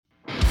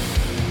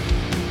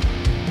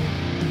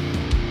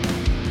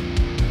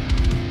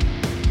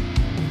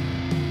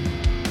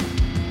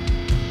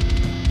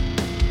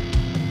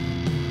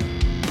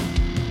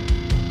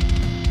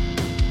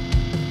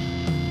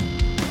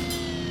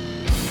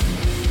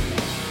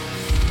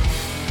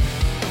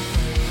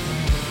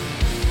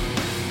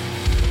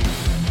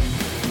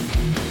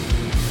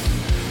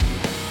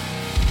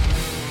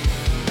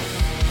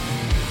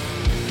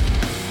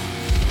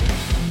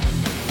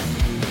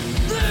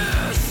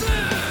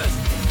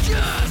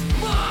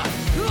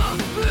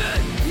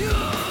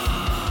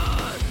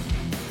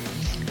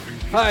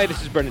Hi,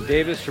 this is Brendan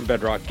Davis from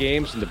Bedrock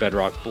Games and the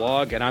Bedrock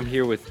blog, and I'm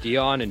here with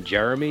Dion and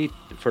Jeremy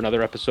for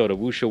another episode of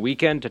Wuxia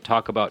Weekend to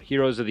talk about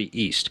Heroes of the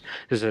East.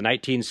 This is a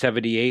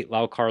 1978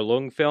 Lau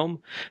Kar-leung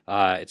film.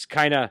 It's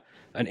kind of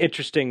an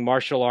interesting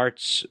martial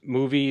arts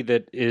movie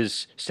that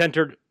is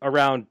centered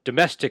around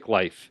domestic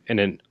life in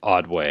an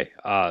odd way.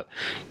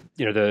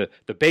 The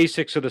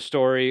basics of the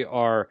story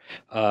are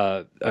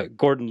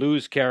Gordon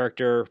Liu's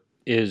character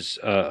is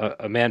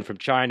a man from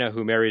China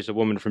who marries a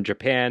woman from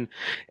Japan,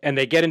 and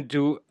they get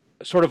into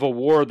sort of a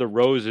War of the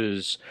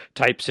Roses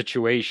type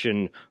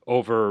situation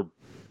over,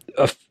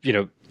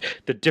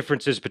 the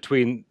differences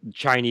between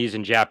Chinese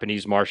and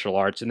Japanese martial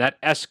arts. And that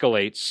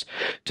escalates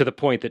to the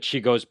point that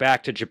she goes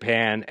back to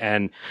Japan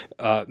and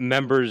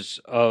members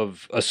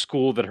of a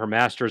school that her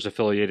master is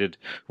affiliated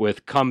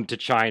with come to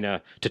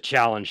China to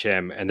challenge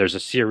him. And there's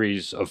a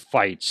series of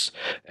fights.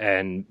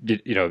 And,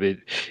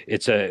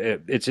 it's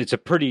a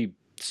pretty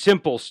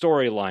simple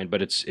storyline,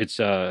 but it's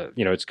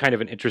kind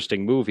of an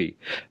interesting movie.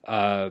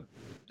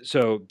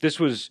 So this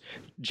was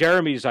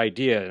Jeremy's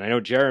idea, and I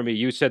know, Jeremy,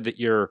 you said that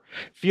your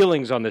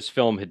feelings on this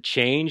film had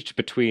changed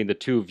between the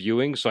two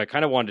viewings, so I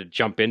kind of wanted to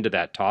jump into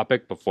that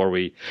topic before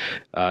we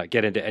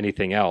get into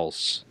anything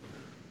else.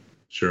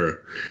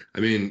 Sure. I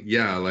mean,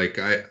 yeah,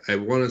 I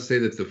want to say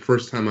that the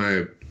first time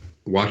I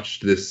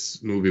watched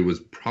this movie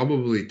was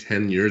probably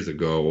 10 years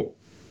ago,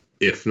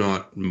 if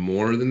not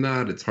more than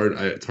that. It's hard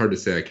to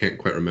say. I can't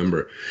quite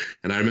remember.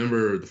 And I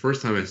remember the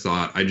first time I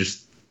saw it, I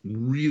just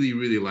really,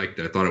 really liked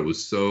it. I thought it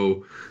was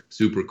so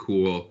super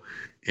cool,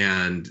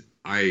 and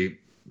I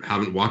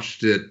haven't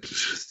watched it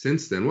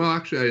since then. Well,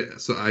 actually,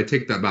 I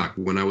take that back.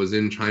 When I was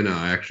in China,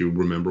 I actually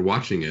remember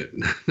watching it.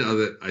 Now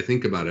that I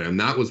think about it, and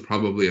that was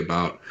probably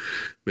about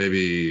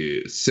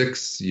maybe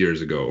 6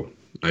 years ago.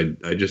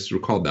 I just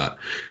recalled that.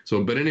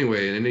 So, but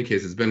anyway, in any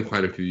case, it's been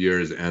quite a few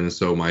years, and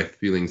so my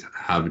feelings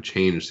have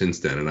changed since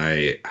then, and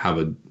I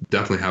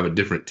definitely have a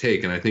different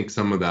take. And I think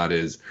some of that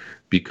is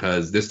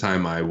because this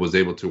time I was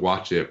able to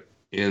watch it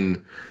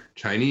in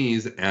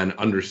Chinese and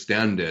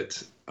understand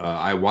it.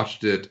 I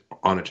watched it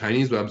on a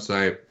Chinese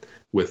website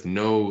with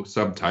no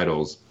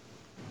subtitles.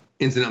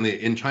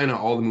 Incidentally, in China,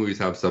 all the movies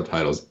have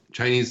subtitles,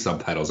 Chinese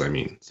subtitles, I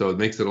mean. So it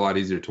makes it a lot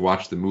easier to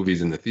watch the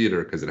movies in the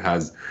theater because it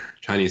has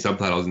Chinese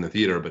subtitles in the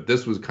theater. But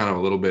this was kind of a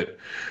little bit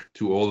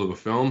too old of a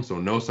film, so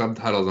no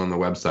subtitles on the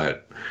website.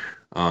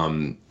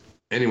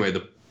 Anyway,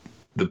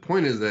 the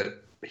point is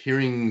that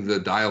hearing the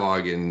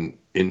dialogue in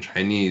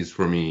Chinese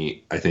for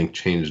me, I think,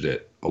 changed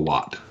it a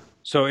lot.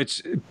 So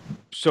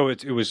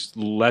it was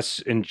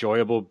less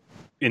enjoyable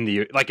in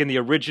the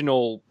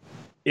original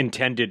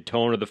intended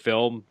tone of the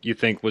film, you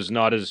think was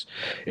not as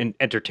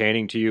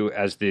entertaining to you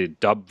as the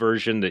dub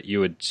version that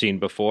you had seen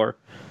before?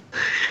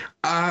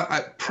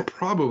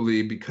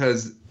 Probably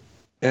because,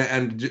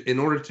 and in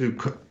order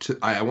to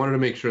I wanted to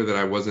make sure that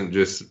I wasn't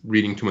just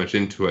reading too much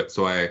into it.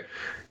 So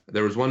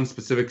there was one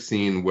specific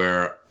scene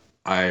where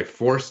I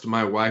forced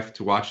my wife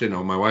to watch it.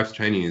 No, my wife's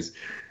Chinese.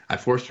 I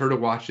forced her to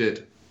watch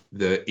it,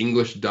 the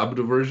English dubbed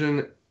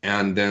version,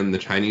 and then the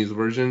Chinese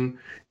version.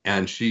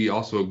 And she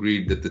also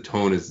agreed that the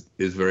tone is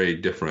very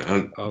different.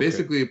 And okay.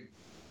 Basically,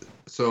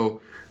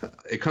 so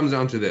it comes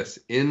down to this.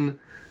 In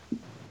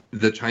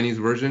the Chinese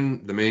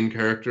version, the main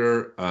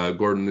character,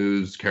 Gordon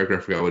Liu's character, I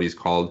forgot what he's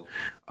called,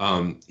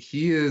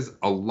 he is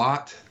a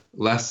lot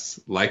less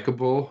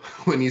likable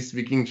when he's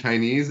speaking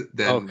Chinese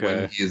than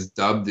when he is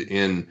dubbed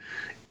in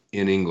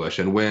English.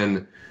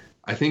 And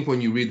I think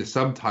when you read the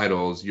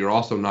subtitles, you're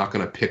also not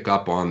going to pick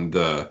up on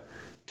the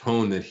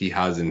tone that he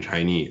has in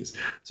Chinese.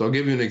 So I'll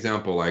give you an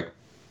example.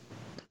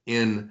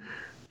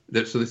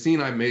 So the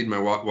scene I made my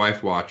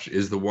wife watch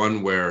is the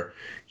one where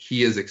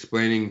he is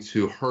explaining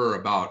to her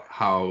about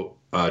how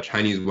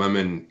Chinese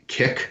women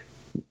kick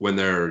when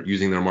they're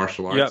using their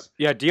martial arts.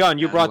 Yeah, Dion,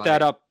 you brought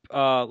that up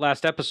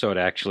last episode,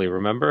 actually,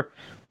 remember?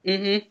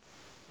 Mm-hmm.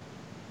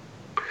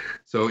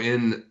 So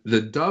in the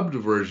dubbed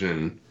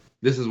version,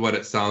 this is what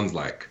it sounds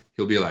like.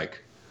 He'll be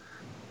like,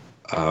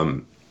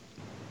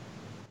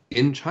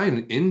 in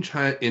China,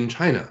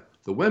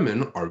 the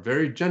women are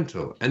very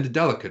gentle and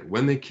delicate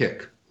when they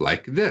kick,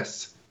 like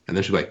this. And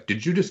then she'll be like,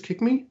 did you just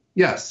kick me?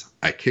 Yes,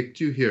 I kicked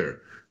you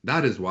here.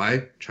 That is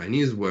why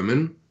Chinese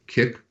women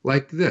kick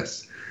like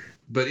this.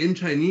 But in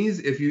Chinese,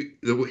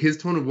 his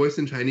tone of voice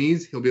in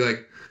Chinese, he'll be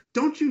like,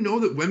 don't you know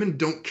that women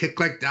don't kick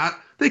like that?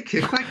 They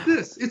kick like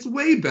this. It's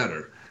way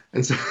better.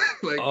 And so,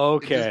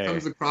 it just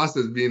comes across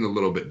as being a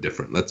little bit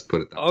different. Let's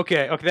put it that way.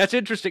 Okay, that's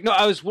interesting. No,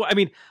 I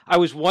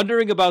was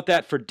wondering about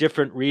that for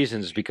different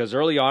reasons, because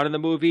early on in the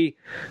movie,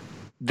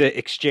 the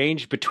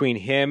exchange between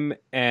him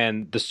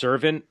and the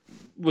servant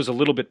was a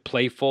little bit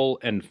playful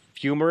and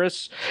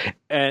humorous,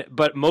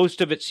 but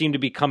most of it seemed to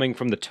be coming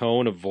from the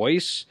tone of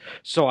voice.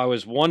 So I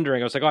was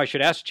wondering, I was like, I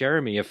should ask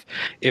Jeremy if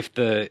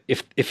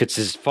it's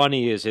as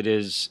funny as it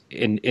is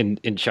in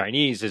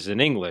Chinese as in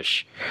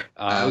English.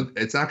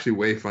 It's actually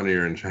way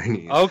funnier in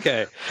Chinese.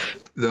 Okay.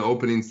 The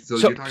opening.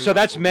 So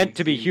that's meant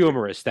to be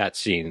humorous. That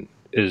scene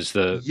is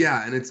the.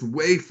 Yeah, and it's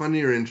way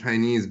funnier in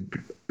Chinese.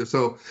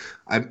 So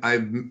I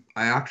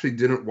actually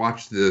didn't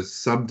watch the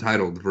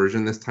subtitled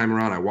version this time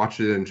around. I watched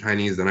it in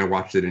Chinese, then I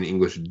watched it in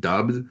English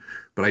dubbed.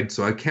 But I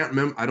can't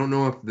remember. I don't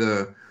know if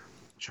the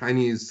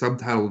Chinese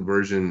subtitled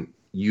version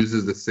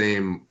uses the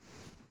same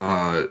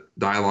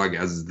dialogue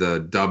as the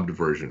dubbed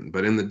version.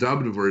 But in the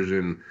dubbed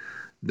version,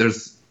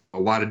 there's a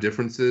lot of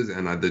differences,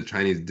 and the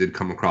Chinese did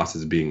come across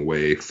as being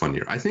way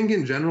funnier. I think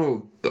in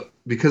general,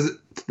 because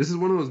this is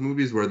one of those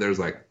movies where there's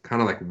like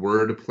kind of like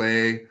word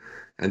play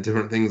and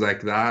different things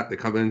like that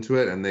come into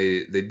it, and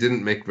they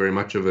didn't make very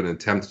much of an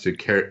attempt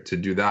to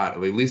do that. At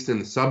least in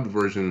the subbed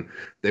version,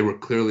 they were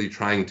clearly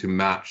trying to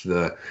match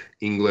the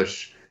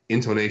English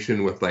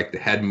intonation with like the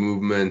head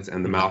movements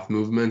and the mouth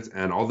movements.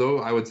 And although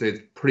I would say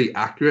it's pretty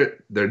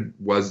accurate, there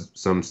was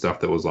some stuff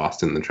that was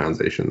lost in the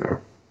translation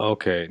there.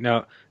 Okay.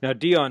 Now,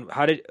 Dion,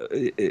 how did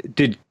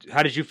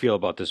you feel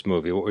about this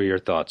movie? What were your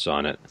thoughts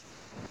on it?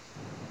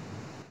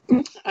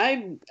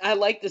 I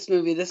like this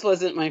movie. This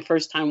wasn't my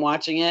first time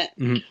watching it.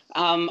 Mm-hmm.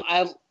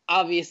 I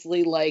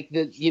obviously like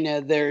that.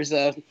 There's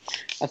a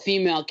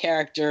female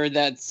character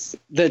that's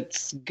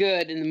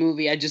good in the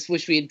movie. I just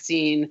wish we had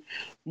seen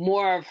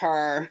more of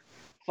her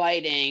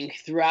fighting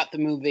throughout the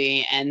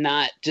movie and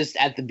not just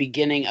at the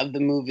beginning of the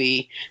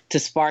movie to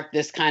spark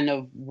this kind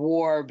of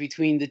war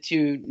between the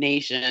two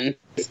nations.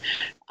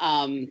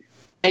 I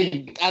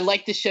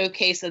like the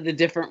showcase of the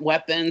different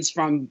weapons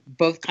from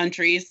both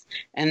countries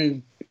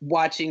and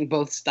watching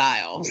both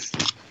styles.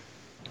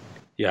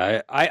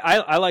 Yeah,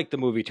 I like the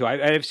movie too.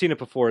 I've seen it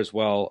before as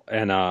well,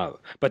 and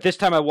but this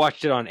time I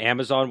watched it on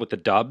Amazon with the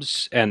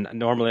dubs, and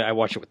normally I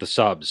watch it with the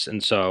subs,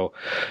 and so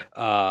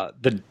I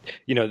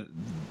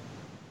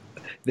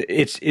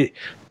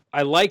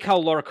like how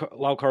Lau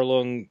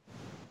Kar-leung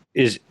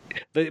is.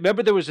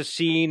 Remember, there was a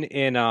scene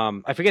in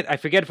I forget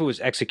if it was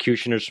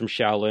Executioners from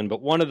Shaolin,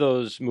 but one of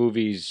those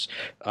movies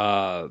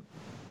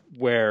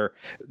where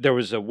there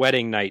was a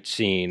wedding night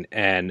scene,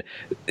 and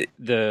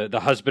the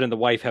husband and the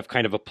wife have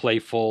kind of a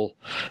playful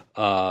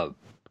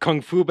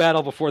kung fu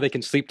battle before they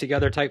can sleep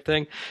together type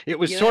thing. It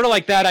was sort of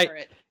like that.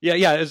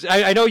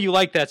 I know you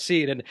like that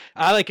scene, and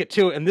I like it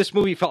too. And this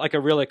movie felt like a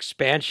real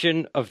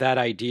expansion of that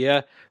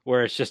idea,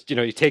 where it's just,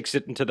 he takes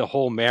it into the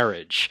whole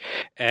marriage,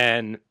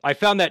 and I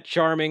found that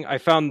charming. I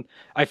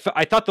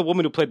thought the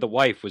woman who played the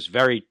wife was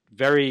very,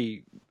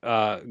 very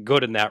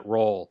good in that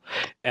role,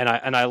 and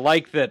I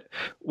like that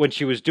when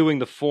she was doing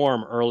the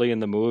form early in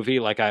the movie.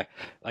 I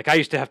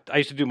used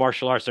to do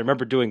martial arts. I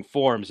remember doing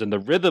forms, and the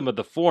rhythm of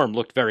the form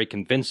looked very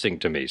convincing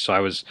to me. So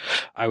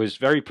I was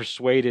very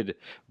persuaded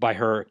by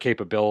her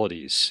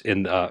capabilities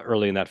in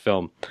early in that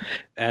film,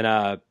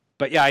 and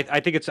but yeah, I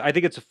think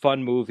it's a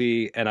fun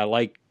movie, and I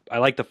like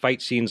the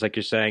fight scenes, like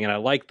you're saying, and I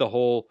like the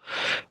whole.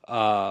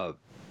 I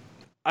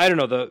don't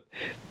know,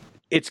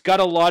 it's got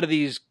a lot of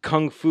these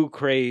kung fu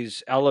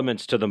craze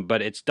elements to them, but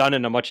it's done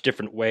in a much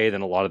different way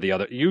than a lot of the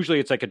other.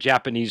 Usually it's like a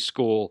Japanese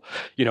school,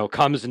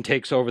 comes and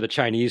takes over the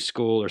Chinese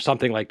school or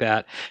something like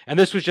that. And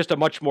this was just a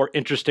much more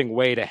interesting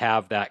way to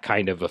have that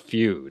kind of a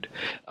feud.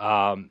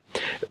 And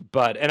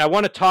I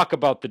want to talk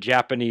about the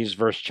Japanese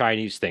versus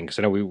Chinese thing, because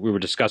I know we were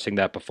discussing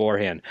that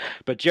beforehand.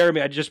 But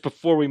Jeremy, just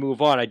before we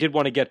move on, I did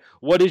want to get,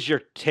 what is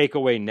your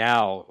takeaway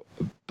now?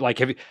 Like,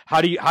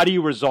 how do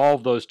you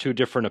resolve those two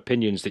different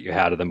opinions that you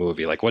had of the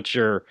movie? Like, what's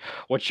your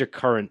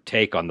current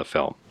take on the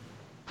film?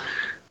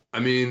 I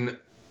mean,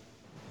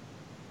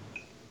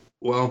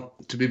 well,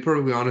 to be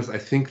perfectly honest, I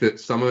think that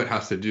some of it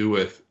has to do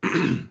with,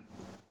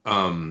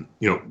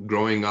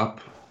 growing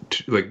up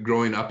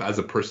as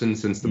a person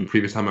since the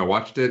previous time I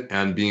watched it,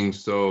 and being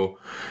so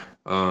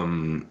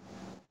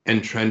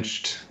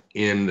entrenched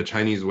in the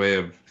Chinese way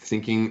of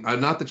thinking.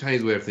 Not the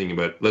Chinese way of thinking,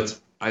 but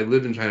I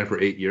lived in China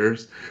for 8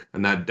 years,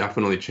 and that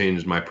definitely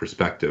changed my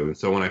perspective. And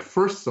so when I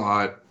first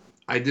saw it,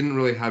 I didn't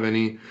really have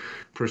any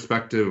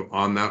perspective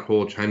on that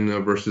whole China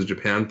versus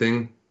Japan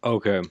thing.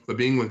 Okay. But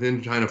being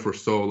within China for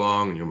so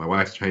long, my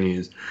wife's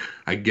Chinese,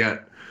 I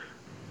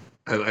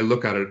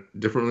look at it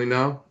differently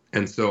now.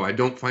 And so I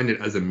don't find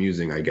it as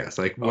amusing, I guess.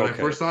 Like when I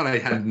first saw it, I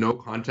had no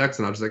context,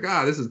 and I was like,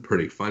 this is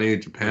pretty funny,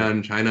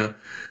 Japan, China.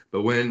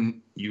 But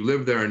when you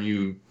live there and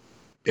you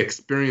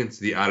experience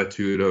the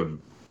attitude of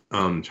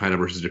China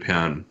versus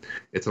Japan,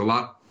 it's a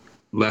lot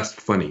less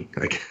funny,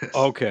 I guess.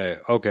 Okay.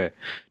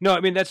 No, I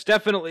mean, that's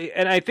definitely,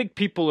 and I think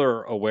people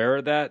are aware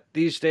of that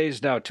these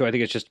days now too. I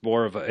think it's just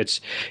more of it's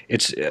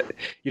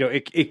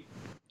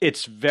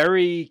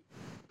very,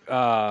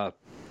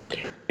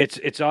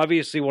 it's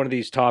obviously one of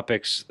these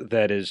topics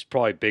that is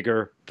probably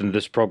bigger than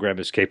this program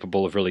is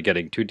capable of really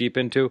getting too deep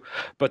into.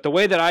 But the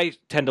way that I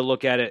tend to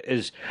look at it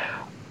is,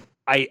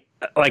 I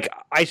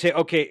say,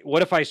 okay,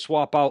 what if I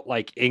swap out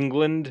like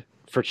England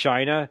for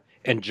China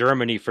and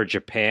Germany for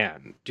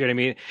Japan? Do you know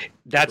what I mean?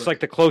 That's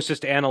like the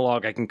closest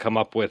analog I can come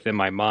up with in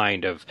my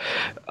mind of,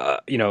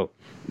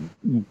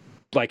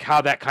 like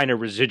how that kind of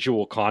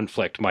residual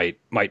conflict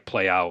might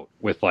play out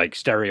with like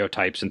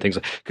stereotypes and things,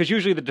 because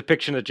usually the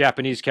depiction of the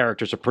Japanese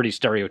characters are pretty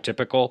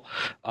stereotypical.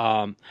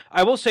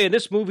 I will say in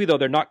this movie though,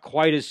 they're not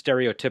quite as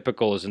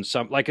stereotypical as in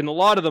some, like in a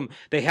lot of them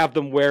they have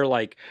them wear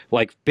like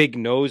big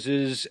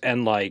noses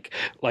and like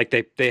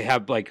they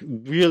have like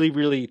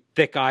really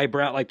thick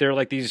eyebrow, like they're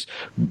like these,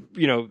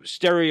 you know,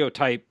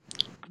 stereotype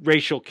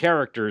racial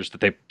characters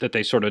that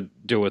they sort of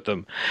do with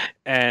them.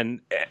 And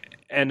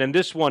in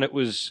this one it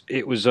was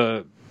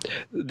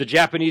the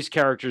Japanese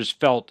characters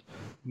felt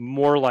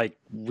more like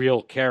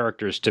real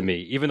characters to me,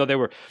 even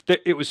though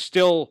it was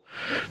still,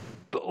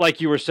 like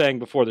you were saying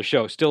before the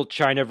show, still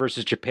China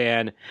versus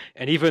Japan.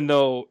 And even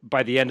though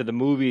by the end of the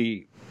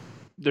movie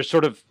they're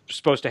sort of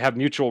supposed to have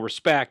mutual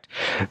respect,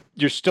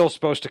 you're still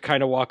supposed to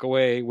kind of walk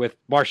away with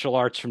martial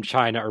arts from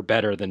China are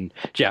better than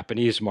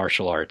Japanese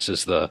martial arts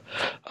is the,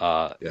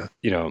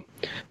 you know,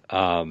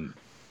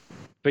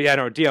 but yeah,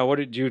 no, Dion,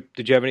 did you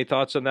have any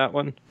thoughts on that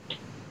one?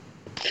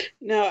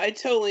 No, I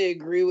totally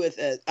agree with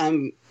it.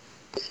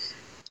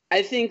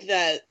 I think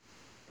that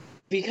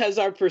because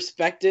our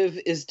perspective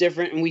is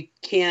different and we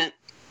can't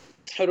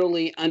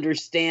totally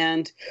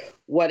understand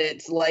what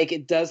it's like,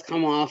 it does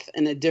come off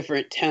in a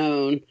different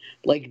tone,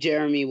 like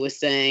Jeremy was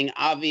saying.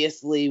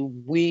 Obviously,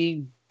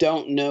 we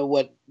don't know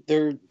what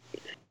their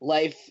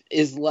life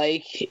is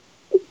like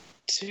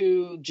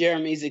to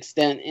Jeremy's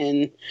extent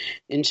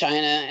in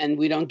China, and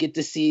we don't get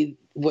to see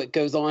what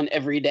goes on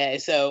every day.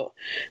 So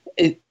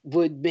it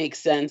would make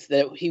sense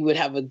that he would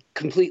have a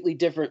completely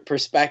different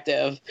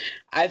perspective.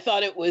 I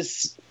thought it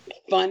was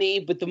funny,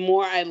 but the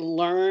more I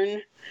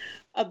learn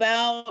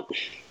about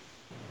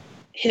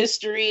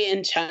history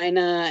in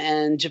China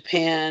and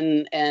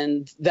Japan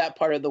and that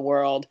part of the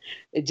world,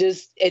 it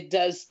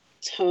does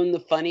tone the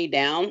funny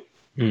down.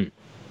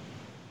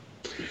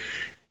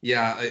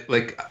 Yeah,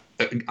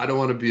 I don't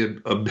want to be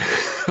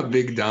a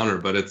big downer,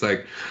 but it's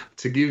like,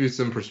 to give you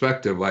some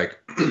perspective, like,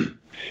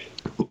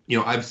 you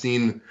know, I've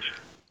seen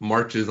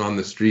marches on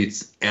the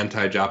streets,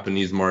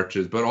 anti-Japanese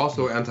marches, but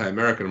also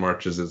anti-American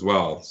marches as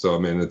well. So I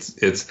mean,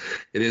 it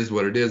is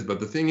what it is. But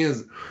the thing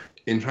is,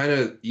 in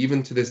China,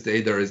 even to this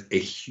day, there is a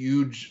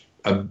huge,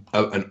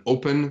 an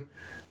open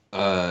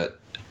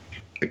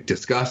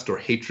disgust or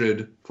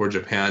hatred for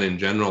Japan in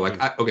general. Like,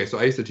 so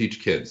I used to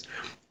teach kids,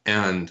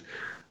 and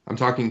I'm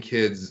talking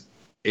kids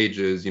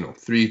ages,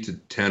 3 to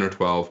 10 or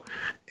 12.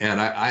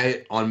 And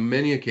I on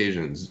many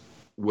occasions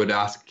would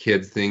ask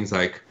kids things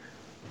like,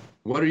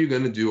 what are you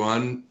going to do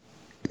on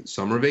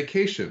summer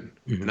vacation?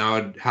 Mm-hmm. And I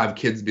would have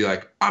kids be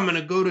like, I'm going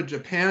to go to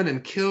Japan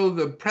and kill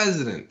the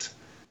president.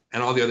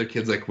 And all the other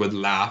kids would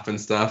laugh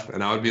and stuff.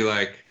 And I would be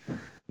like,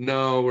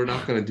 no, we're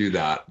not going to do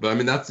that. But I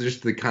mean, that's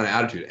just the kind of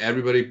attitude.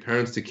 Everybody,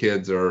 parents to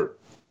kids, are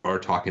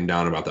talking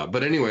down about that.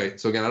 But anyway,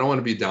 so again, I don't want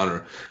to be a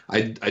downer.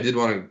 I did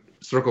want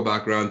to circle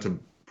back around to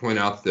point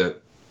out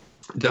that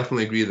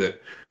definitely agree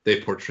that they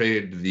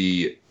portrayed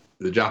the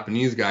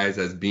Japanese guys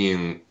as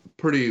being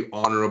pretty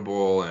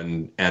honorable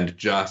and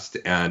just,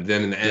 and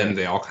then in the end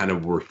they all kind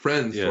of were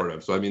friends, sort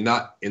of. So I mean,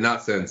 that in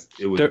that sense,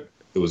 it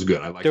was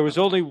good. I like. There was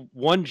only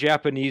one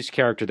Japanese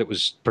character that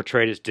was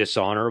portrayed as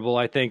dishonorable,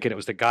 I think, and it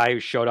was the guy who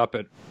showed up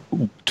at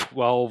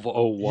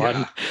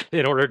 12:01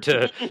 in order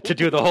to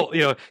do the whole,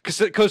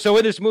 because so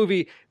in this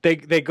movie they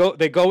go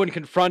and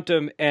confront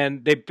him,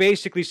 and they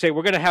basically say,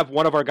 we're going to have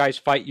one of our guys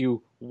fight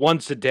you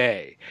once a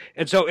day.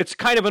 And so it's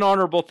kind of an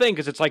honorable thing,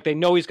 because it's like they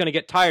know he's going to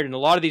get tired. In a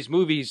lot of these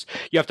movies,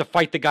 you have to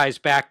fight the guys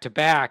back to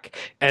back,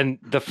 and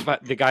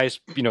the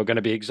guy's going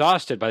to be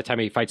exhausted by the time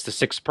he fights the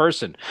sixth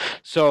person.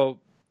 So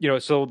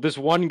so this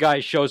one guy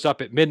shows up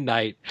at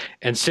midnight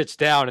and sits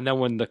down, and then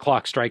when the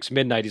clock strikes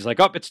midnight, he's like,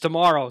 "Oh, it's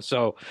tomorrow,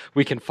 so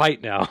we can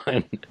fight now."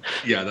 And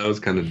yeah, that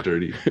was kind of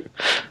dirty.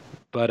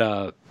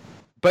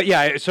 But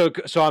yeah, so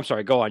I'm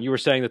sorry. Go on. You were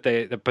saying that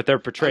they're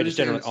portrayed as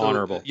generally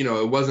honorable.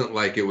 It wasn't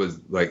like it was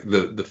like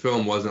the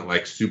film wasn't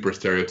like super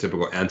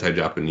stereotypical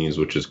anti-Japanese,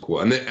 which is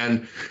cool.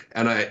 And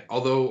I,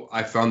 although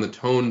I found the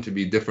tone to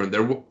be different,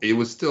 it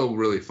was still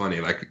really funny.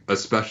 Like,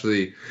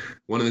 especially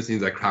one of the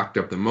scenes I cracked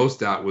up the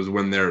most at was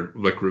when they're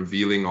like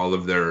revealing all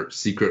of their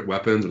secret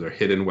weapons or their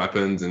hidden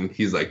weapons, and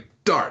he's like,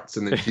 darts,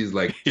 and then she's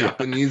like,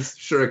 Japanese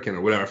shuriken or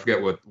whatever. I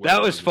forget what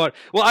that was fun.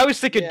 Well, I was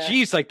thinking,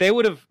 geez, like they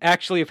would have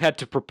actually had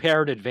to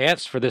prepare in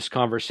advance for this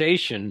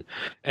conversation,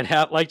 and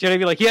have like,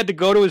 like he had to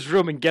go to his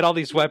room and get all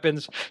these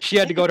weapons. She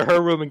had to go to her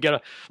room and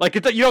get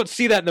you don't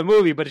see that in the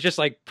movie, but it's just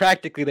like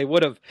practically they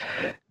would have.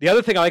 The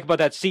other thing I like about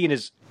that scene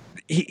is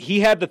he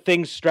had the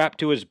things strapped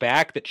to his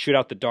back that shoot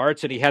out the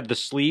darts, and he had the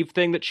sleeve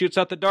thing that shoots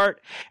out the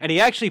dart, and he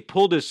actually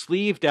pulled his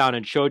sleeve down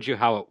and showed you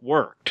how it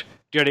worked.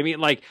 Do you know what I mean?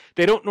 Like,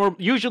 they don't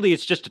usually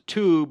it's just a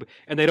tube,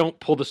 and they don't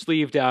pull the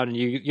sleeve down, and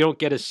you don't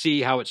get to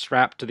see how it's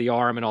strapped to the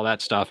arm and all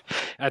that stuff.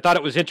 And I thought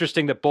it was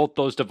interesting that both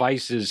those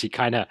devices, he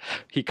kind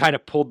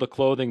of pulled the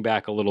clothing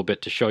back a little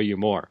bit to show you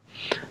more.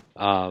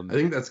 I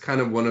think that's kind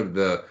of one of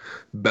the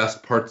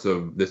best parts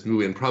of this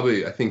movie, and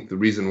probably I think the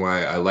reason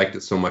why I liked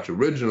it so much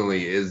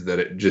originally is that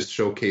it just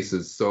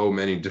showcases so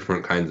many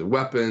different kinds of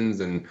weapons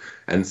and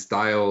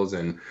styles,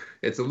 and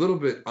it's a little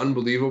bit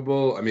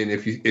unbelievable. I mean,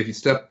 if you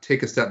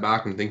take a step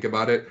back and think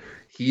about it,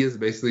 he is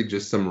basically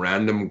just some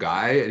random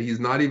guy, and he's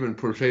not even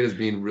portrayed as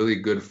being really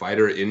good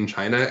fighter in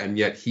China, and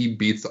yet he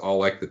beats all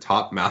like the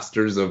top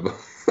masters of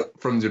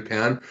from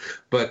Japan.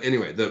 But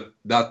anyway, the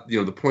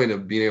point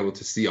of being able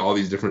to see all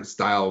these different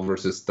style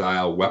versus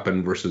style,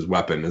 weapon versus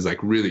weapon is like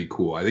really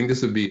cool. I think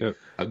this would be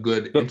a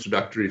good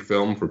introductory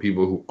film for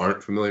people who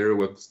aren't familiar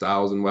with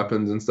styles and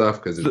weapons and stuff,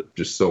 because it's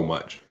just so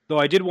much. Though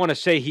I did want to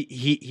say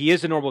he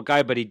is a normal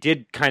guy, but he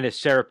did kind of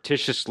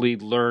surreptitiously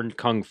learn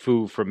kung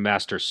fu from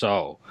Master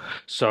So.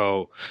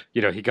 So,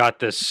 he got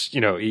this,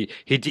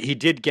 he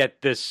did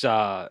get this,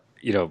 again,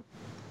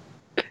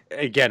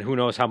 who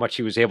knows how much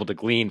he was able to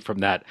glean from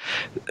that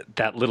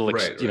little,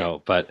 right.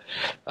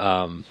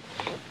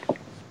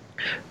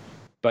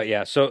 But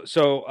yeah,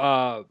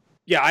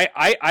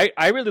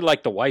 I really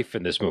like the wife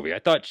in this movie. I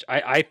thought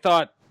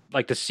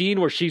like the scene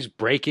where she's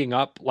breaking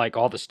up like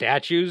all the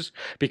statues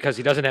because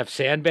he doesn't have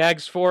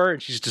sandbags for her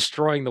and she's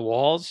destroying the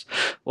walls,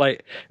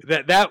 like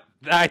that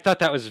I thought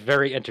that was a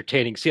very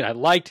entertaining scene. I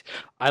liked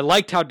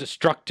how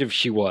destructive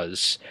she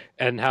was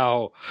and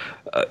how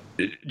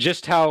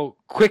just how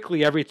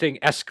quickly everything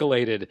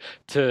escalated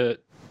to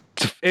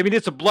I mean,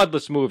 it's a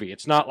bloodless movie.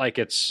 It's not like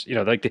it's,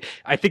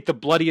 I think the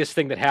bloodiest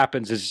thing that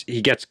happens is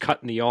he gets cut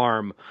in the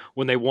arm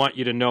when they want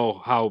you to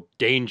know how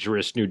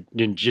dangerous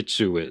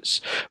ninjutsu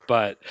is.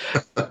 But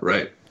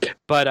right.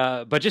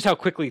 But just how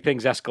quickly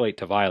things escalate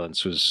to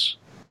violence was,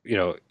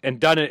 and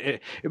done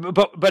it.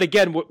 But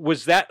again,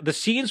 was that the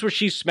scenes where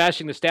she's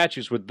smashing the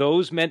statues, were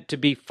those meant to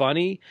be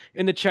funny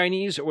in the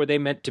Chinese, or were they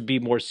meant to be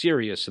more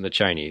serious in the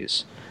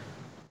Chinese?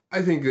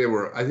 I think they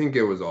were. I think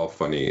it was all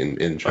funny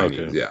in Chinese.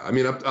 Okay. Yeah, I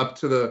mean, up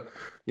to the,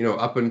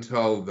 up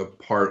until the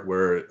part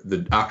where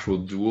the actual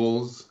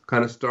duels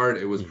kind of start,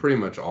 it was pretty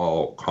much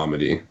all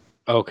comedy.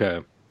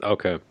 Okay.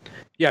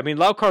 Yeah, I mean,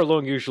 Lau Kar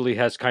Leung usually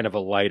has kind of a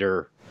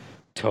lighter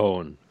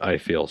tone, I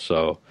feel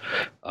so.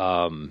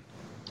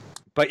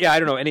 But yeah, I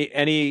don't know.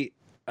 Any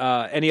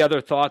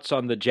other thoughts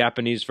on the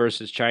Japanese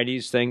versus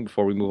Chinese thing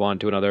before we move on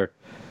to another?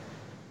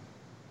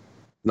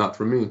 Not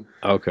for me.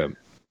 Okay.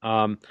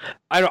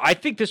 I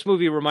think this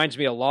movie reminds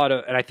me a lot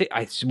of, and I think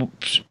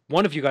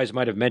one of you guys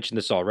might have mentioned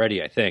this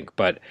already, I think,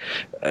 but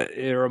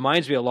it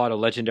reminds me a lot of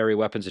Legendary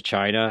Weapons of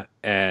China,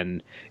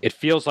 and it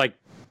feels like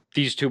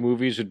these two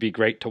movies would be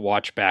great to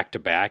watch back to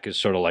back as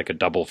sort of like a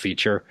double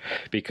feature,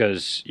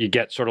 because you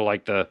get sort of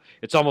like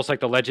it's almost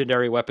like the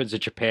Legendary Weapons of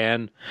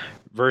Japan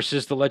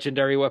versus the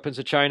Legendary Weapons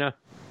of China.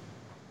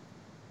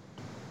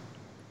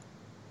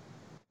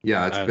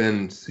 Yeah, it's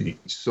been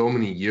so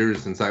many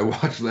years since I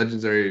watched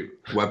Legendary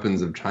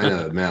Weapons of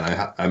China.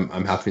 Man,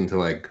 I'm having to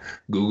like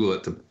Google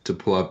it to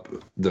pull up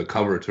the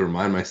cover to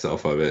remind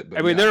myself of it. But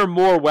I mean, there are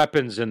more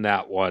weapons in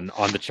that one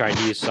on the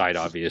Chinese side,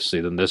 obviously,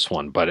 than this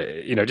one. But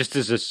just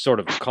as this sort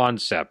of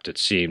concept, it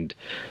seemed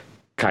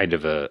kind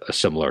of a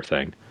similar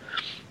thing.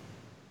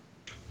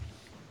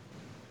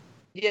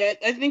 Yeah,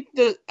 I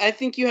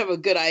think you have a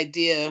good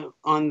idea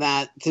on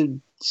that to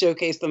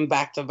showcase them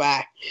back to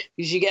back,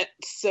 because you get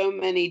so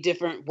many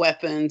different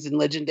weapons and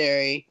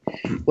Legendary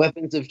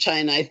Weapons of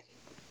China.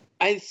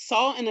 I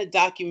saw in a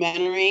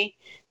documentary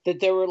that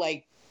there were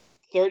like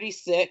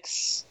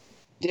 36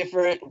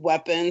 different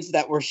weapons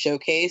that were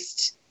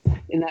showcased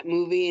in that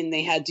movie, and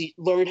they had to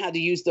learn how to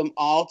use them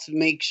all to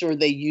make sure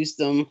they used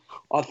them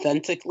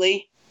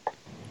authentically.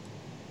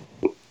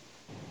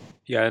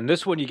 Yeah, and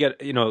this one you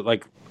get,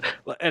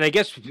 and I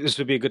guess this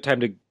would be a good time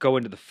to go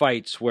into the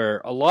fights, where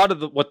a lot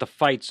of what the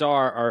fights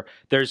are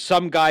there's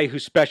some guy who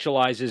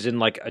specializes in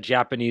like a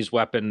Japanese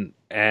weapon,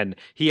 and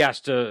he has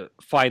to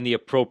find the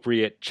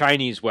appropriate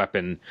Chinese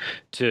weapon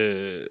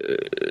to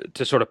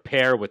sort of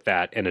pair with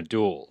that in a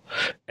duel.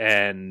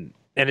 And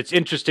it's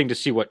interesting to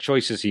see what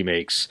choices he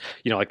makes.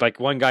 Like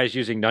one guy's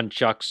using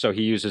nunchucks, so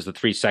he uses the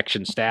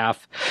 3-section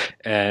staff.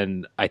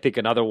 And I think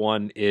another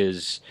one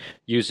is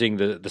using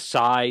the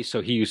sai,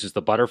 so he uses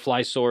the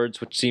butterfly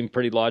swords, which seem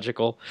pretty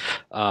logical.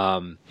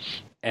 And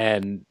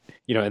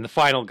the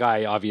final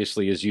guy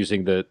obviously is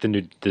using the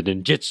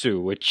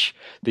ninjutsu, which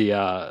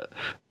the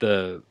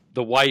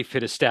wife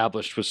had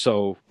established was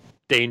so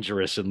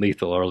dangerous and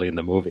lethal early in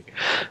the movie.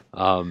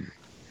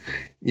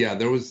 Yeah,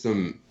 there was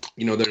some,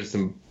 there's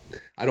some.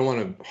 I don't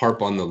want to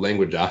harp on the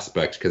language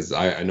aspect, because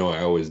I know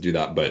I always do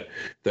that, but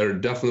there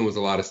definitely was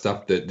a lot of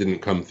stuff that didn't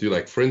come through.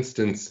 Like, for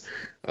instance,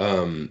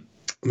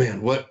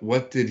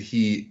 what did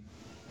he?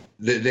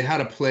 They had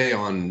a play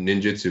on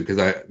ninjutsu, because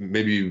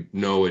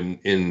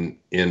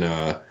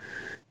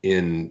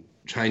in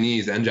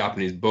Chinese and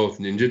Japanese both,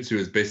 ninjutsu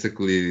is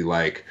basically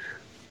like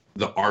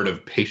the art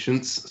of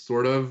patience,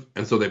 sort of,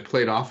 and so they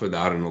played off of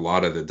that in a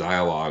lot of the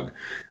dialogue.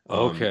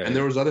 Okay, and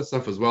there was other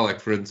stuff as well. Like,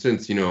 for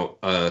instance,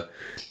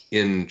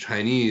 in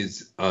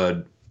Chinese,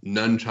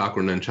 nunchuck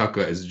or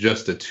nunchucka is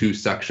just a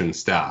 2-section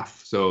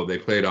staff. So they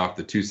played off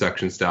the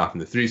 2-section staff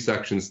and the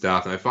 3-section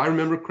staff. And if I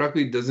remember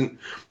correctly, doesn't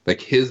like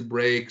his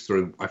breaks,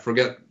 or I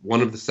forget,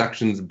 one of the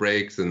sections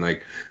breaks, and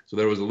like, so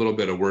there was a little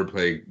bit of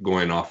wordplay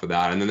going off of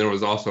that. And then there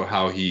was also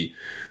how he,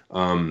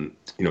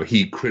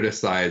 he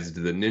criticized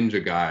the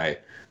ninja guy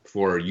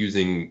for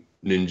using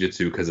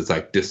ninjutsu because it's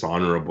like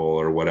dishonorable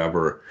or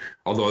whatever.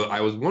 Although I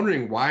was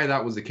wondering why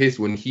that was the case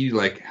when he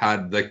like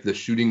had like the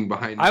shooting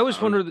behind. I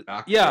was wondering,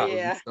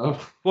 yeah.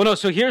 Well, no.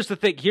 So here's the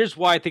thing. Here's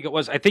why I think it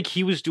was. I think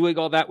he was doing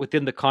all that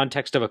within the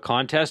context of a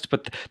contest.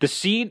 But the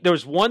scene, there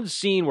was one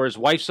scene where his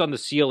wife's on the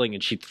ceiling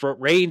and she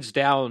rains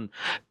down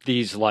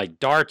these like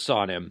darts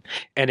on him,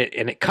 and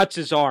it cuts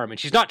his arm. And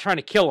she's not trying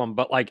to kill him,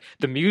 but like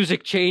the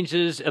music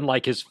changes and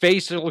like his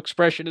facial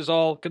expression is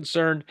all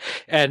concerned.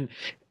 And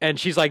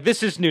she's like,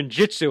 "This is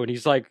ninjutsu," and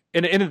he's like,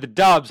 in the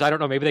dubs, I don't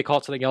know, maybe they call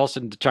it something else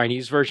in the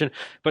Chinese version,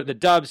 but in the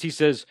dubs, he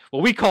says,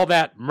 "Well, we call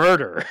that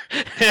murder,"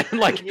 and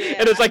like,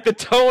 and it's like the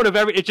tone of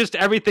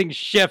everything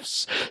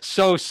shifts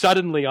so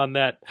suddenly on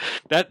that.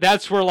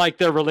 That's where like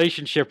their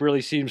relationship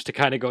really seems to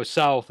kind of go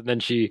south, and then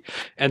she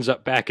ends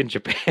up back in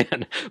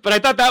Japan. But I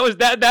thought that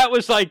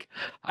was like,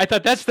 I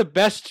thought that's the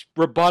best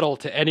rebuttal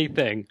to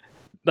anything.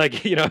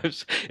 Like,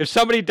 if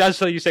somebody does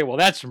something, you say, "Well,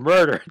 that's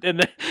murder,"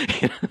 then.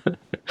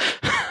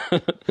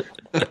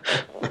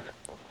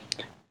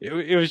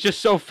 It was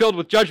just so filled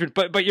with judgment,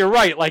 but you're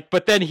right. Like,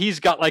 but then he's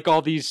got like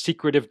all these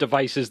secretive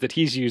devices that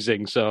he's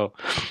using, so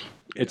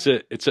it's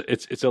a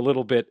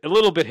little bit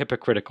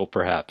hypocritical,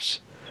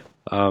 perhaps.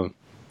 But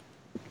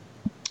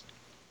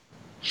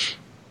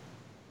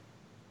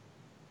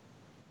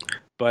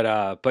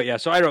yeah.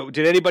 So I don't know.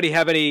 Did anybody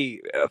have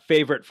any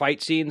favorite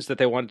fight scenes that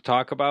they wanted to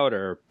talk about,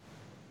 or?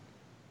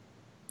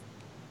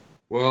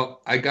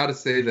 Well, I got to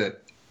say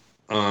that.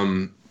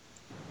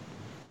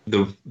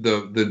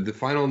 The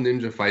final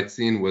ninja fight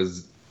scene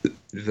was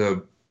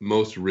the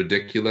most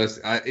ridiculous,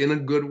 in a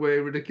good way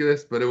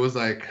ridiculous, but it was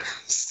like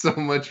so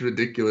much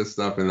ridiculous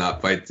stuff in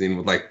that fight scene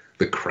with like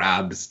the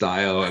crab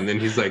style, and then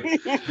he's like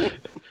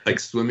like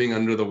swimming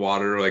under the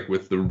water like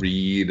with the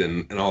reed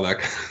and all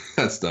that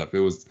stuff. It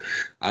was,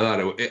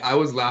 I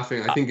was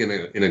laughing, I think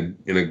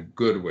in a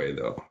good way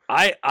though.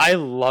 I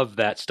love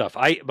that stuff.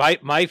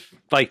 My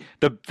like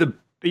the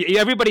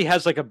everybody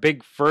has like a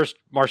big first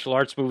martial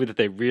arts movie that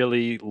they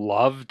really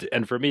loved,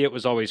 and for me it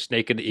was always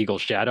Snake and the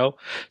Eagle's Shadow.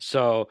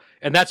 So,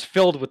 and that's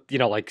filled with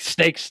like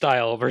Snake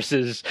style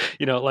versus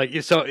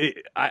like, so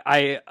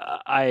I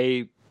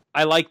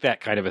like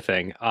that kind of a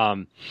thing.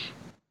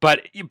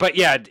 But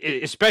yeah,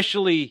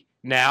 especially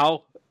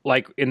now,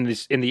 like in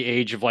the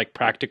age of like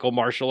practical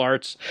martial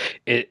arts,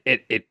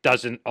 it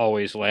doesn't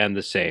always land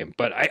the same.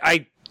 But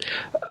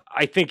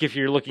I think if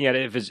you're looking at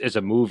it as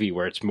a movie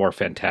where it's more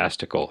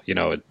fantastical,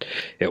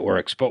 it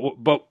works.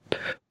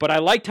 But I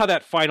liked how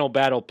that final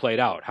battle played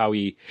out. How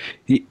he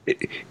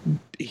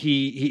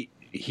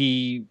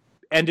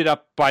ended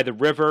up by the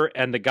river,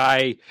 and the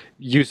guy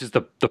uses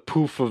the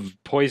poof of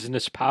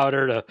poisonous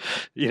powder to,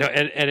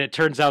 and it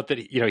turns out that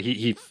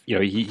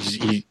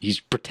he's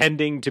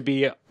pretending to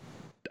be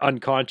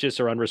unconscious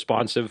or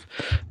unresponsive.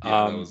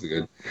 That was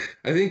good.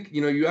 I think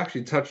you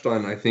actually touched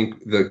on, I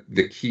think,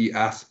 the key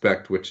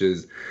aspect, which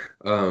is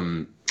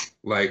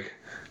like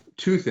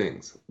two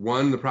things.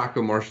 One, the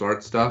practical martial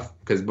arts stuff,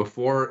 because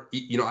before I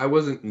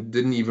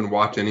didn't even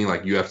watch any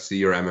like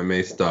UFC or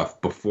MMA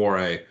stuff before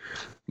I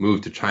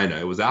moved to China.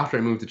 It was after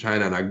I moved to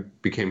China and I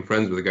became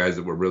friends with the guys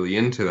that were really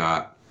into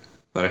that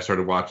I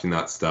started watching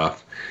that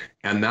stuff,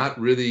 and that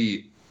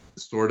really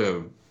sort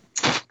of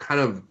kind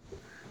of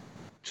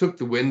took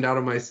the wind out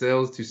of my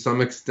sails to some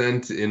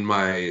extent in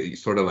my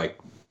sort of like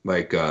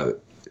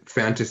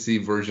fantasy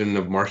version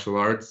of martial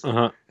arts.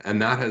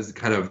 And that has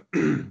kind of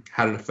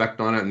had an effect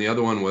on it. And the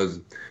other one was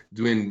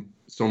doing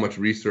so much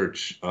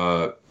research.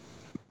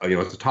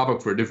 It's a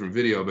topic for a different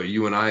video, but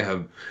you and I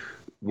have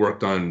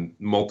worked on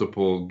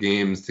multiple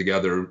games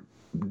together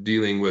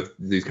dealing with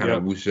these kind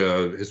of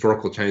wuxia,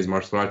 historical Chinese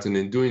martial arts, and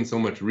in doing so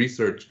much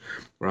research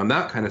around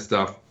that kind of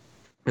stuff,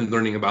 and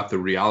learning about the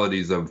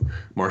realities of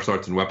martial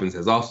arts and weapons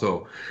has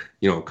also,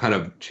 kind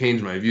of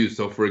changed my views.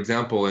 So, for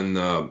example,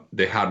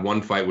 they had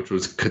one fight which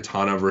was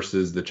katana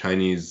versus the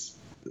Chinese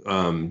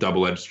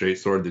double-edged straight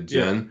sword, the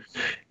jian,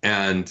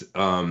 and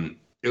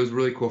it was a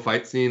really cool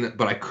fight scene.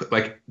 But I could,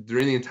 like,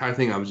 during the entire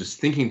thing, I was just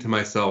thinking to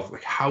myself,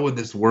 like, how would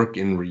this work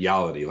in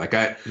reality? Like,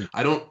 I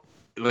don't.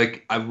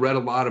 Like, I've read a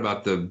lot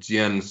about the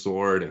jian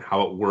sword and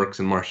how it works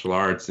in martial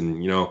arts,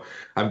 and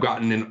I've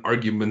gotten in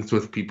arguments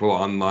with people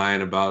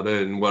online about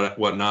it and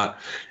whatnot,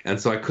 and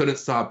so I couldn't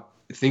stop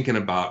thinking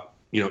about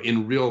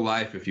in real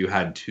life, if you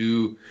had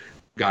two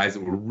guys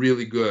that were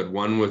really good,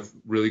 one with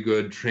really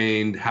good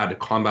trained, had a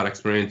combat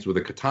experience with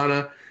a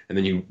katana, and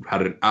then you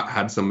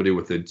had somebody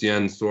with a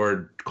jian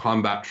sword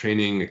combat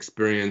training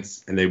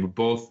experience, and they were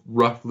both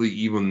roughly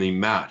evenly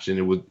matched,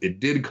 and it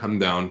did come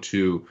down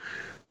to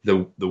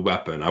the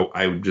weapon.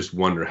 I would just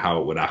wonder how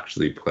it would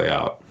actually play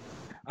out.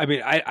 I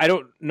mean, I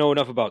don't know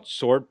enough about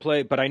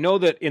swordplay, but I know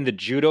that in the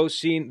judo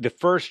scene, the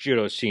first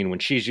judo scene, when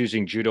she's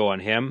using judo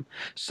on him,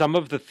 some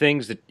of the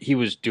things that he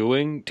was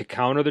doing to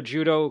counter the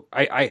judo,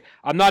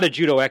 I'm not a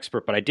judo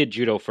expert, but I did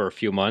judo for a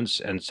few months,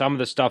 and some of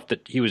the stuff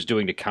that he was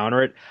doing to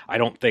counter it, I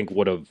don't think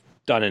would have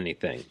done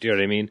anything. Do you know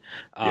what I mean?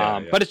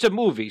 Yeah. But it's a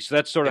movie, so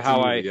that's sort of It's a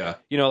how movie, yeah.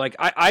 like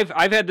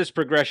I've had this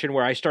progression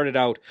where I started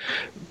out.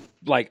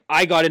 Like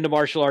I got into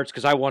martial arts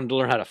because I wanted to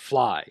learn how to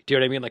fly. Do you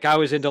know what I mean? Like I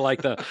was into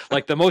like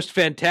the most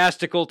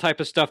fantastical type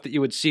of stuff that you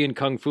would see in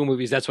kung fu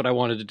movies. That's what I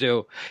wanted to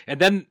do. And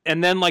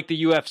then like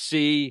the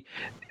UFC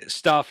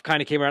stuff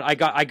kind of came around. I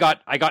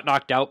got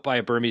knocked out by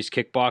a Burmese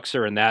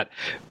kickboxer, and that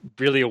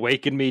really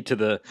awakened me to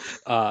the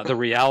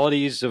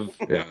realities of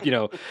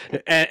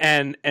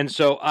and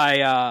so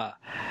I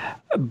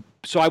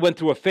went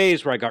through a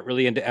phase where I got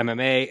really into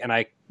MMA, and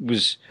I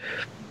was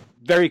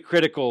very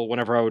critical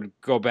whenever I would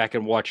go back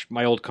and watch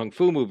my old kung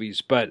fu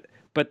movies, but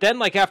then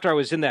like after I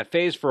was in that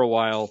phase for a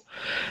while,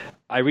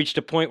 I reached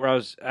a point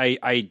where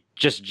I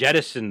just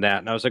jettisoned that,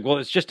 and I was like, well,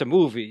 it's just a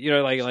movie,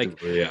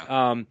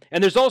 and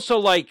there's also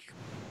like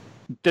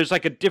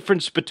a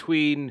difference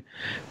between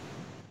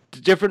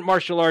different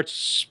martial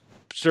arts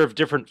serve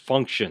different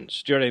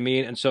functions. Do you know what I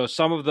mean? And so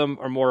some of them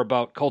are more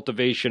about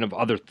cultivation of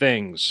other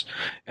things,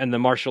 and the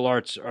martial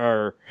arts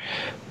are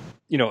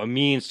a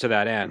means to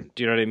that end.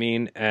 Do you know what I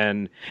mean?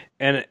 And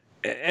I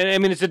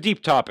mean, it's a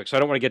deep topic, so I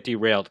don't want to get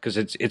derailed because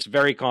it's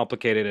very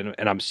complicated,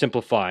 and I'm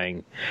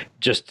simplifying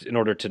just in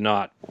order to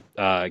not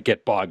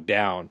get bogged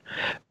down.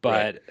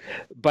 But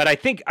I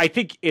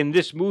think in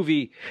this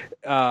movie,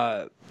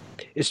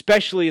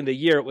 especially in the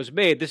year it was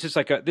made, this was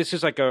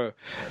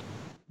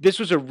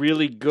a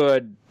really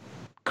good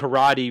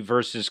karate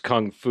versus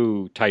kung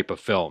fu type of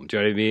film. Do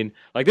you know what I mean?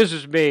 Like this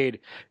was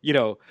made,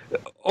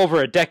 over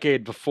a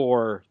decade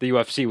before the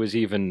UFC was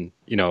even,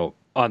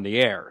 on the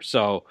air.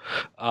 So,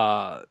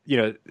 I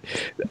think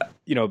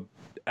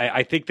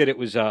that it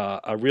was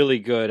a really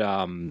good,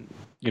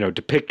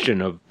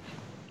 depiction of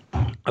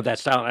that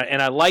style.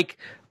 And I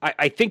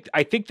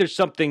think there's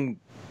something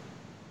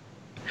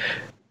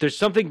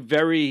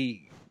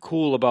very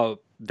cool about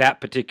that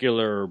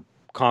particular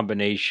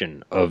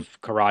combination of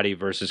karate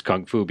versus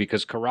kung fu,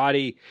 because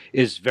karate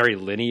is very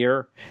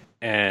linear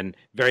and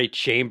very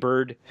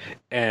chambered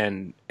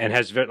and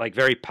has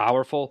very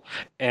powerful,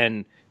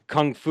 and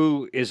kung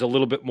fu is a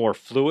little bit more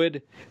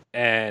fluid.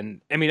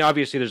 And I mean,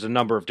 obviously there's a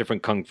number of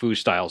different kung fu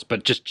styles,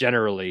 but just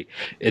generally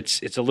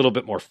it's a little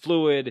bit more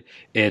fluid.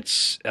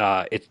 It's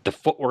the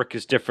footwork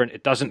is different.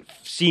 It doesn't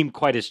seem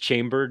quite as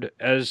chambered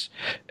as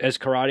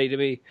karate to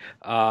me.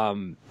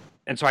 And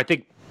so I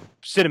think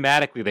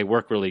cinematically they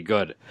work really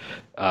good,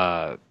 and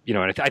I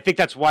think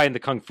that's why in the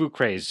kung fu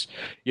craze,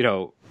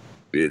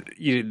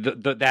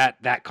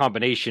 that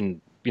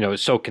combination,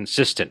 is so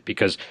consistent,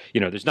 because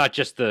there's not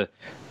just the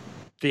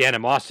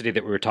animosity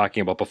that we were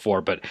talking about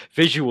before, but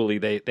visually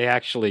they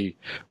actually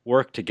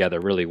work together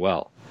really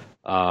well.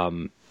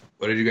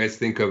 What did you guys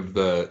think of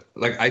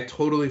I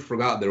totally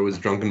forgot there was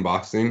drunken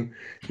boxing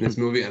in this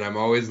movie, and I'm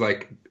always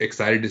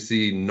excited to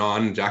see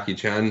non-Jackie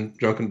Chan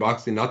drunken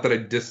boxing. Not that I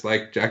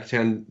dislike Jackie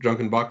Chan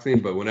drunken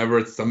boxing, but whenever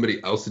it's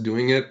somebody else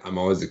doing it, I'm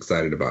always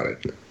excited about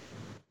it.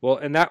 Well,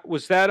 and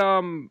was that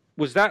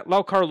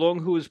Lau Kar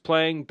Leung who was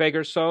playing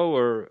Beggar So,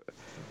 or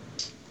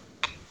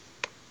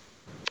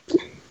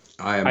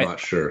I am not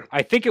sure.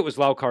 I think it was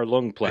Lau Kar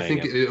Leung playing.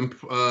 I think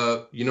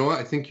you know what?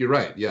 I think you're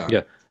right. Yeah.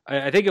 Yeah.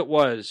 I think it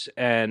was.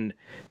 And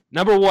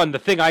number one, the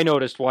thing I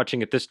noticed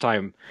watching it this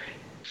time,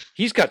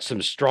 he's got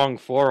some strong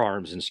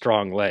forearms and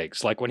strong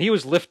legs. Like when he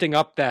was lifting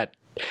up that,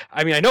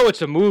 I mean, I know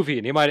it's a movie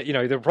and he might,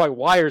 there were probably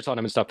wires on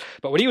him and stuff,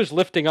 but when he was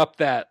lifting up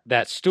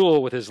that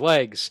stool with his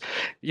legs,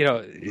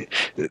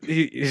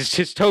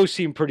 his toes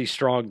seemed pretty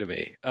strong to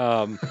me,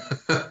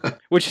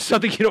 which is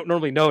something you don't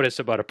normally notice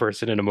about a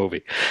person in a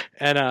movie.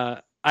 And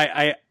I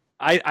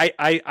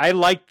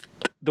liked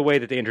the way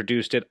that they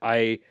introduced it.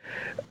 Again,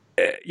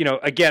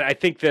 I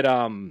think that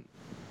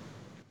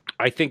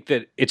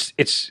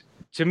it's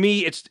to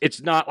me,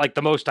 it's not like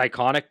the most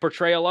iconic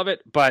portrayal of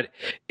it, but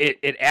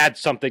it adds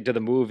something to the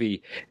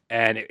movie,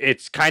 and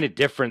it's kind of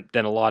different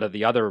than a lot of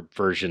the other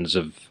versions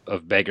of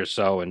Beggar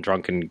So and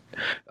drunken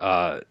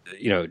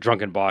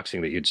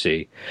boxing that you'd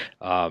see.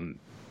 And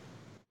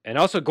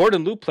also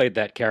Gordon Liu played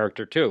that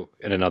character too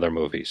in another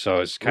movie,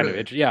 so it's kind of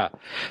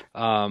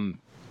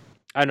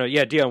I don't know.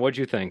 Yeah, Dion, what'd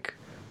you think?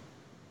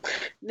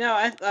 No,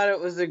 I thought it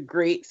was a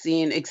great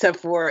scene, except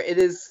for it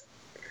is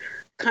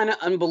kind of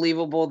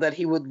unbelievable that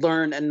he would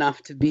learn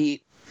enough to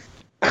beat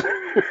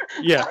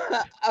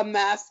a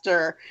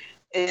master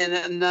in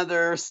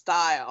another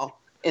style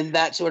in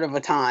that short of a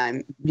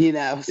time,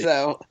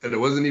 so. And it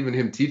wasn't even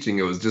him teaching,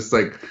 it was just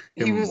like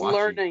him he was watching.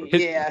 learning,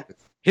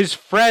 His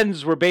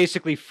friends were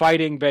basically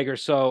fighting Beggar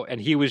So,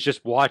 and he was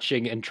just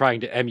watching and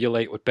trying to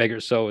emulate what Beggar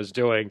So was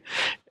doing.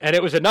 And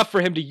it was enough for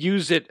him to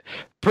use it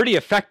pretty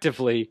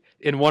effectively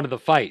in one of the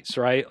fights,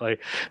 right?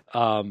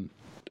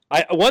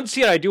 One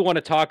scene I do want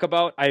to talk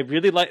about. I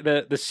really like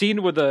the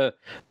scene where the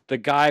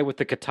guy with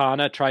the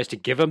katana tries to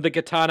give him the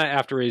katana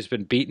after he's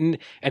been beaten,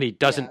 and he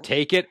doesn't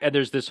take it, and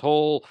there's this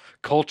whole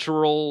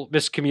cultural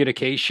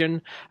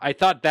miscommunication. I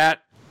thought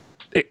that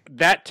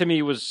to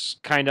me was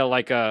kind of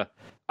like a,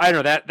 I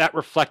don't know, that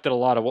reflected a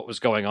lot of what was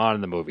going on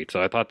in the movie.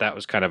 So I thought that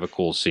was kind of a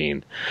cool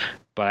scene.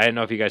 But I didn't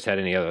know if you guys had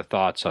any other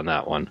thoughts on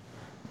that one.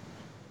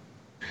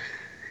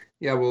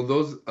 Yeah, well,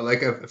 those,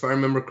 like, if I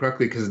remember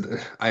correctly, because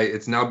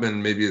it's now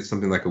been, maybe it's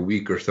something like a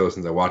week or so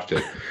since I watched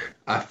it.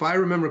 If I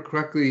remember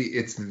correctly,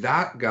 it's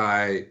that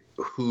guy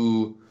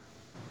who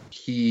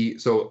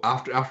so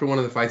after one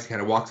of the fights, he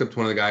kind of walks up to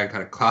one of the guy and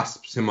kind of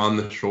clasps him on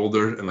the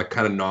shoulder and like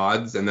kind of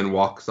nods and then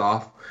walks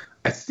off.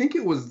 I think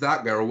it was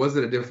that guy, or was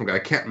it a different guy? I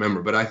can't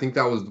remember, but I think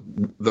that was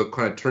the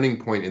kind of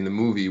turning point in the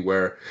movie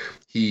where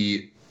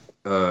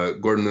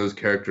Gordon Liu's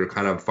character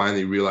kind of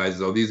finally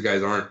realizes, oh, these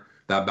guys aren't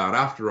that bad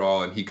after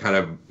all, and he kind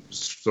of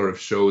sort of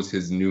shows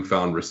his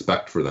newfound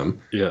respect for them.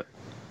 Yeah.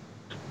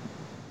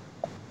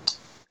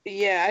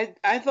 Yeah,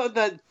 I thought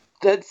that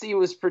scene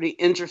was pretty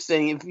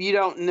interesting. If you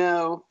don't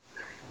know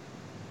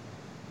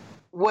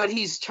what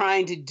he's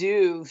trying to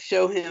do,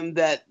 show him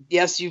that,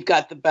 yes, you've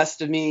got the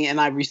best of me and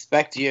I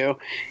respect you.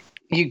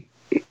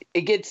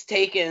 It gets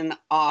taken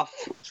off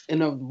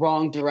in a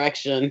wrong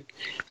direction.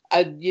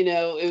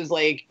 It was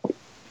like,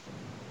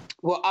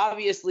 well,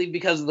 obviously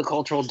because of the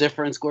cultural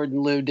difference,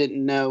 Gordon Liu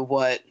didn't know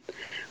what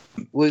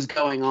was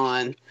going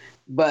on,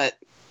 but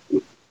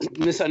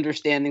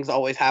misunderstandings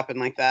always happen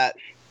like that.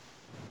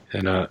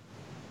 And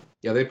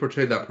yeah, they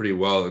portrayed that pretty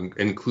well,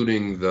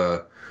 including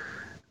the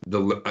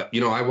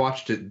I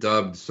watched it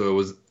dubbed, so it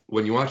was,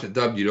 when you watch it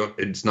dubbed,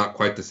 it's not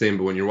quite the same,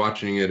 but when you're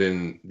watching it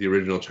in the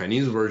original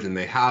Chinese version,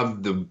 they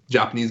have the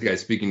Japanese guy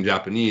speaking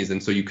Japanese,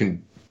 and so you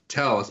can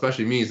tell,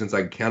 especially me, since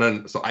I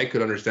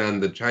could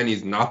understand the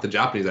Chinese, not the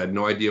Japanese. I had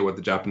no idea what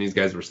the Japanese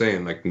guys were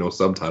saying, like no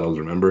subtitles,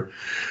 remember?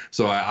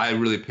 So I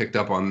really picked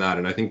up on that,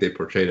 and I think they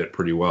portrayed it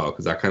pretty well,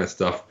 because that kind of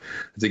stuff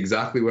is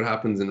exactly what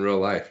happens in real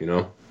life,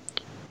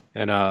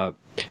 And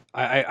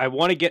I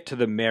want to get to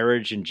the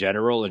marriage in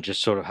general and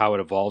just sort of how it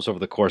evolves over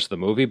the course of the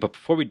movie. But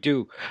before we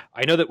do,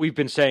 I know that we've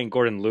been saying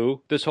Gordon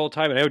Liu this whole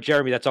time. And I know,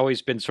 Jeremy, that's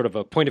always been sort of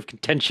a point of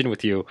contention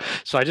with you.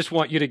 So I just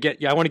want you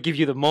to I want to give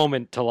you the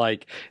moment to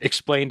like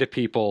explain to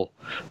people,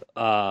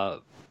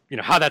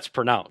 how that's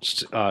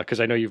pronounced. Because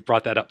I know you've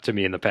brought that up to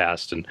me in the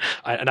past. And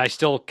I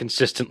still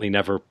consistently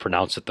never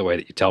pronounce it the way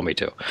that you tell me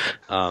to.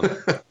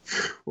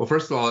 Well,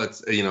 first of all,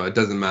 it's, it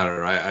doesn't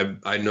matter.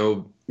 I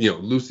know,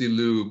 Lucy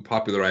Liu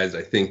popularized,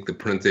 I think, the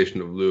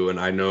pronunciation of Liu, and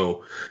I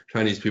know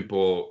Chinese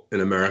people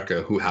in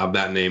America who have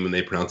that name and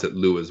they pronounce it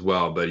Liu as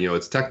well. But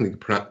it's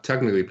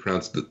technically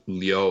pronounced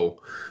Liu.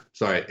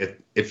 Sorry,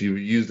 if you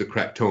use the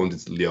correct tones,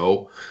 it's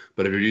Liu.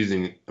 But if you're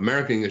using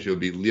American English, it would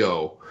be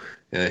Liu.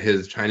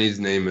 His Chinese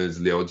name is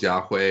Liu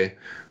Jiahui.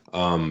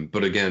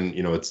 But again,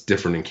 it's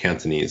different in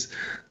Cantonese.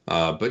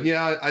 But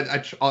yeah,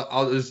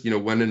 I'll just,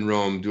 when in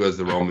Rome, do as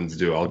the Romans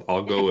do.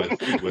 I'll go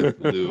with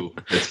Liu.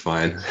 It's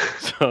fine.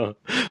 So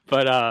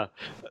I don't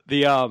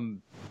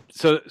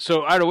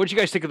know. What did you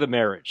guys think of the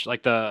marriage?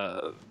 Like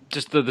that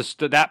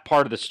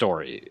part of the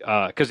story?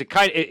 Because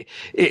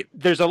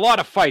there's a lot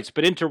of fights,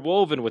 but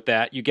interwoven with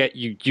that,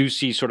 you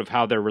see sort of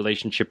how their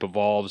relationship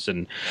evolves,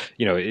 and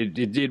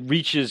it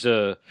reaches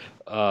a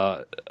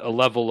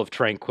level of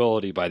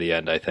tranquility by the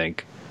end, I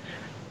think.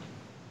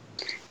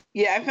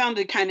 Yeah, I found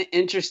it kind of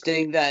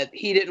interesting that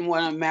he didn't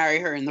want to marry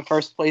her in the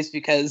first place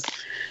because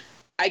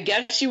I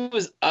guess she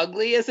was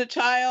ugly as a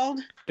child.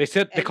 They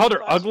called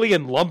her ugly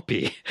and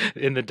lumpy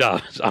in the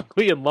dubs.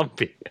 Ugly and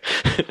lumpy.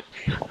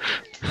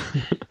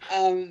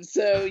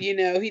 So, he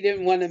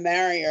didn't want to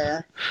marry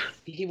her.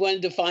 He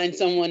wanted to find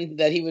someone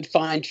that he would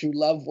find true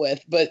love with.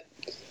 But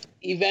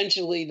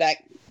eventually that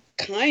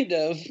kind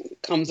of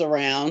comes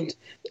around.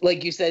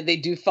 Like you said, they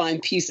do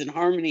find peace and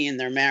harmony in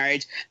their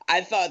marriage. I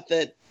thought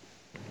that,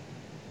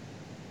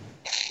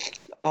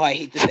 I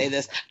hate to say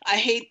this. I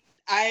hate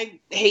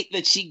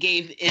that she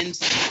gave in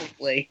so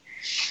quickly.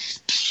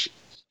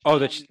 Oh,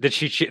 that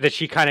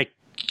she kind of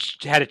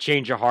had to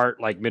change her heart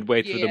like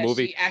midway through the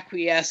movie. She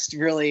acquiesced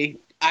really,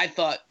 I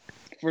thought,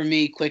 for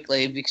me,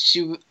 quickly, because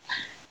she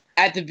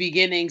at the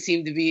beginning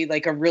seemed to be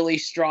like a really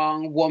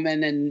strong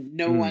woman and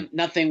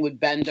nothing would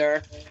bend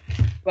her.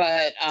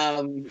 But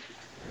I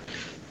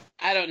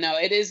don't know.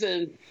 It is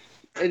a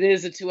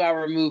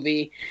 2-hour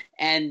movie,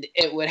 and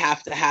it would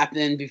have to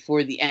happen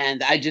before the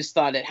end. I just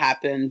thought it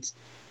happened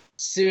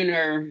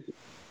sooner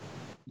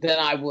than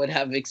I would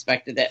have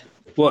expected it.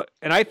 Well,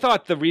 and I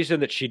thought the reason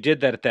that she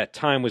did that at that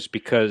time was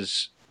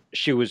because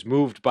she was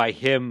moved by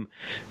him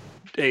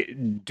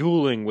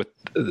dueling with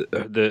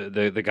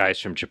the guys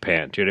from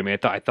Japan. Do you know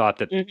what I mean? I thought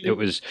that it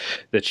was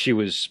that she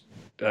was.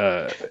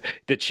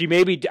 That she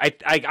maybe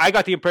I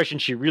got the impression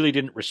she really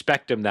didn't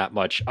respect him that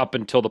much up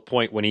until the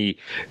point when he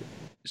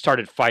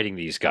started fighting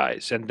these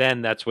guys, and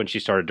then that's when she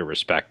started to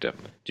respect him.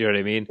 Do you know what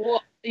I mean?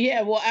 Well,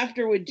 yeah. Well,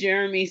 after what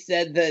Jeremy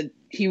said, that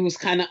he was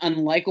kind of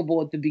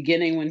unlikable at the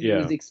beginning when he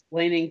was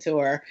explaining to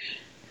her,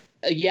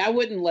 yeah, I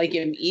wouldn't like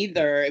him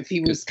either if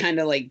he was kind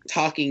of like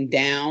talking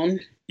down.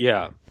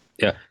 Yeah,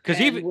 because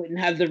even wouldn't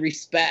have the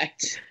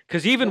respect.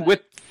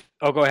 With,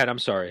 oh, go ahead. I'm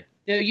sorry.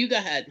 No, you go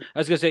ahead. I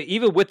was gonna say,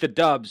 even with the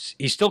dubs,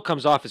 he still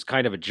comes off as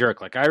kind of a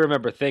jerk. Like, I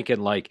remember thinking,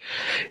 like,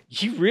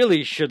 he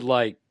really should,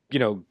 like,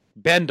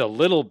 bend a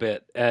little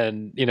bit,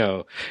 and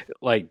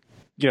like,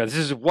 this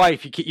is his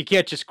wife. You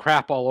can't just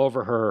crap all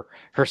over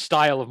her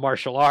style of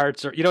martial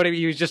arts, or, you know what I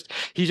mean.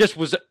 He just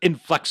was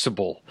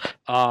inflexible.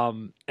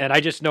 And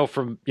I just know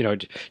from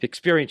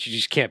experience, you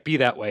just can't be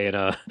that way,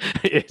 and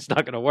it's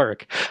not gonna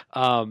work.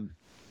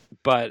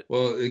 But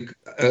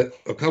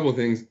a couple of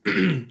things.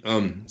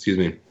 Excuse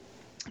me.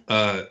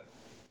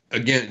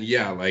 Again,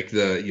 yeah, like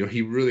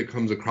he really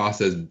comes across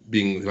as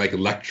being like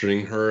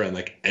lecturing her and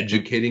like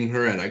educating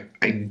her, and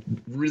I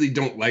really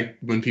don't like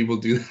when people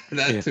do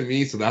that to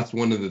me. So that's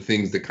one of the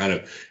things that kind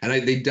of, and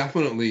they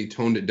definitely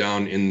toned it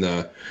down in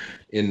the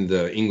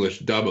English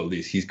dub. At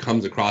least he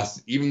comes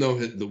across, even though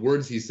the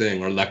words he's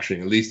saying are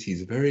lecturing, at least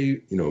he's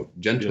very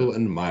gentle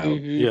and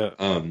mild.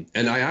 Mm-hmm.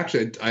 And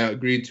I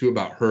agree too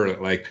about her.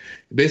 Like,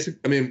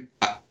 I mean,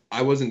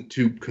 I wasn't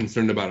too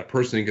concerned about it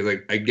personally, because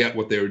I get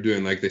what they were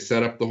doing. Like, they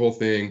set up the whole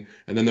thing,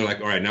 and then they're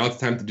like, all right, now it's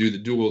time to do the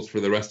duels for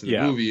the rest of the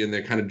movie, and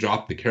they kind of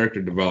dropped the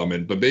character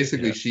development. But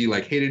basically, she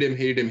like hated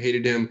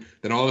him.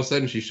 Then all of a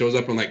sudden, she shows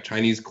up in like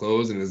Chinese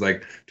clothes and is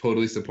like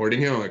totally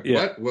supporting him. I'm like,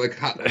 what? Like,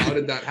 how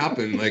did that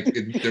happen? Like,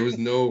 there was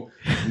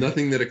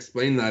nothing that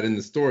explained that in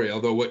the story.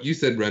 Although what you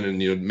said, Brennan,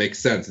 makes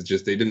sense. It's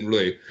just they didn't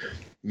really.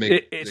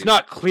 It's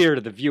not clear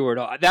to the viewer at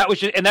all.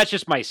 That's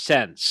just my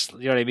sense.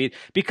 You know what I mean?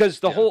 Because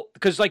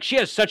because like, she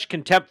has such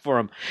contempt for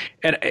him,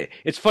 and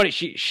it's funny.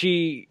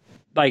 She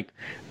like,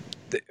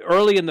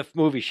 early in the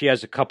movie, she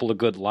has a couple of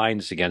good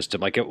lines against him.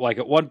 Like at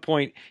one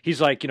point,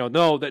 he's like,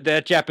 no,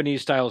 that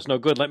Japanese style is no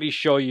good. Let me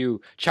show you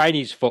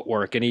Chinese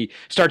footwork, and he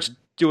starts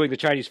doing the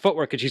Chinese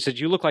footwork, and she said,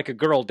 "You look like a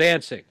girl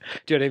dancing."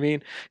 Do you know what I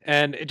mean?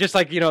 And just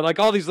like, like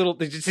all these little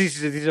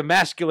these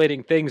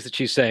emasculating things that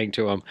she's saying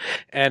to him,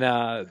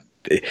 and.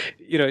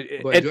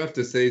 But I do have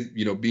to say,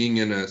 being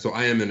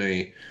I am in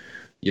a,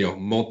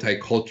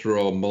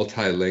 multicultural,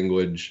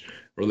 multi-language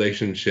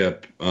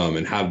relationship,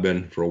 and have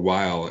been for a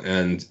while.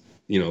 And,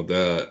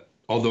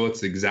 although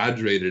it's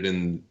exaggerated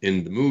in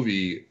the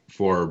movie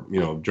for,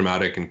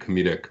 dramatic and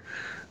comedic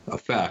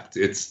effect,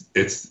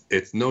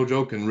 it's no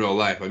joke in real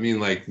life. I mean,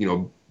 like,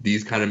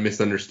 these kind of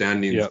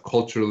misunderstandings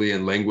culturally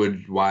and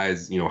language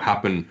wise,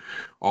 happen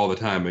all the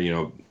time.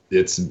 And,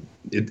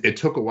 it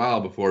took a while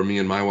before me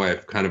and my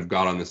wife kind of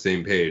got on the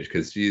same page,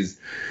 because she's,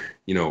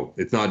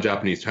 it's not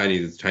Japanese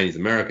Chinese, it's Chinese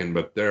American,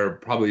 but they're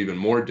probably even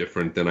more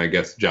different than, I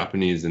guess,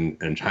 Japanese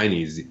and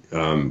Chinese.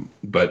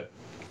 But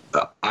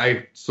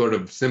I sort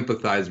of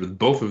sympathize with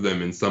both of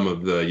them in some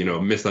of the,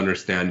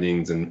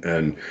 misunderstandings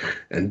and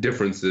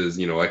differences.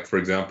 Like, for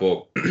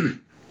example,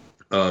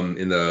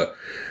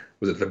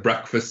 was it the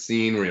breakfast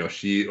scene where,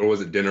 or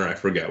was it dinner? I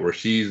forget, where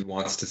she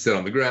wants to sit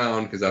on the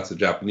ground because that's what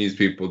Japanese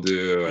people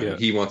do. And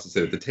he wants to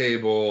sit at the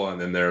table.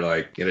 And then they're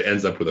like, it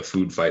ends up with a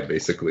food fight,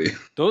 basically.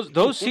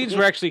 Those scenes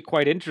were actually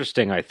quite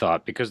interesting, I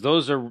thought, because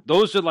those are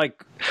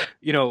like,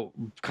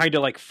 kind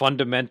of like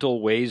fundamental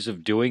ways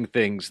of doing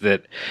things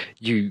that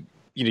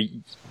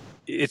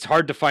it's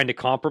hard to find a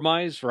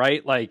compromise,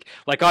 right? Like,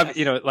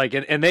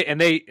 and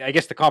they, I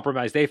guess the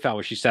compromise they found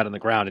was she sat on the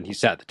ground and he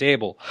sat at the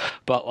table.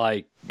 But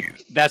like,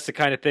 that's the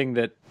kind of thing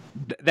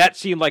that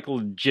seemed like a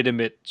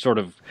legitimate sort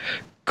of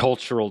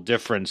cultural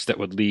difference that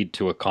would lead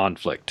to a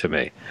conflict to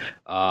me.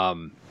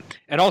 And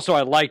also,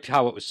 I liked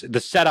how it was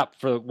the setup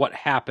for what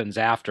happens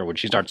after when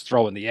she starts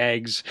throwing the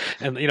eggs,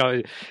 and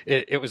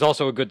it was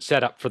also a good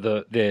setup for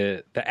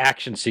the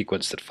action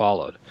sequence that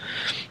followed.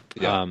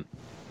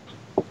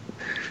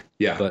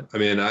 Yeah. But I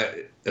mean,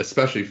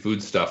 especially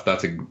food stuff.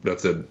 That's a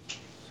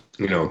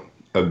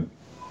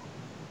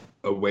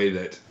way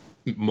that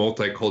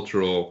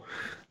multicultural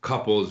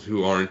couples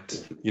who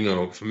aren't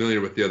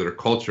familiar with the other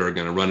culture are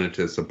going to run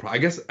into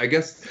surprise. I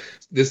guess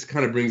this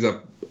kind of brings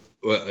up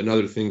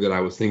another thing that I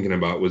was thinking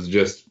about, was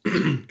just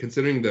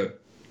considering that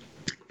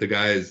the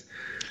guy's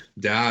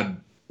dad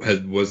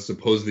was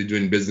supposedly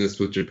doing business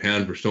with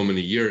Japan for so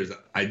many years.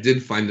 I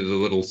did find it a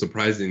little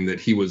surprising that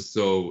he was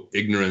so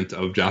ignorant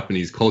of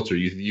Japanese culture.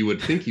 You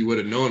would think he would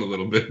have known a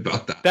little bit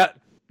about that.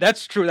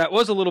 That's true. That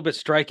was a little bit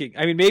striking.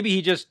 I mean, maybe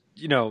he just,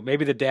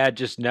 maybe the dad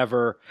just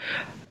never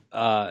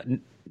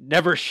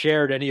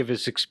shared any of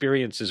his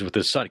experiences with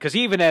his son, because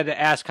he even had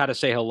to ask how to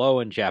say hello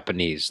in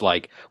Japanese,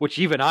 like, which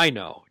even I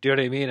know. Do you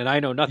know what I mean? And I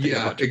know nothing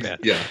about Japan.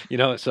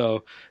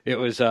 So it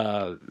was,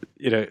 but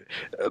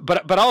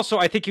also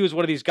I think he was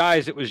one of these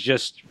guys that was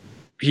just,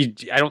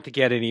 I don't think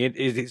he had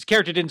his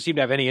character didn't seem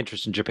to have any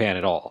interest in Japan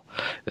at all.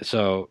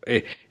 So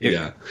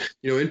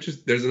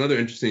there's another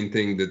interesting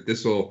thing that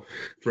this will,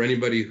 for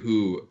anybody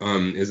who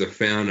is a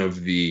fan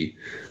of the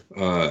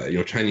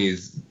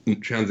Chinese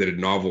translated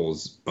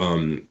novels,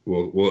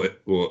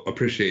 will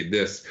appreciate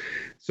this.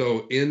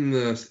 So in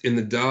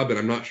the dub, and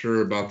I'm not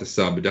sure about the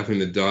sub, but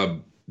definitely in the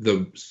dub,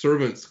 the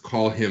servants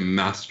call him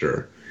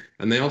master.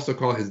 and they also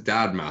call his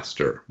dad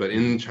master. But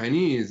in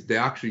Chinese, they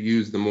actually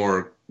use the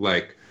more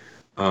like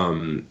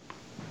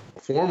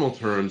formal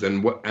terms,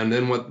 and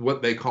then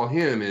what they call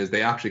him is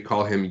they actually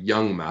call him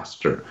young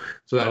master.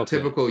 So that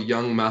typical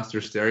young master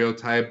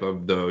stereotype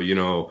of the, you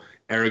know,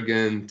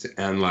 arrogant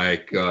and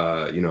like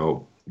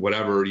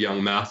whatever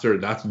young master,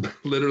 that's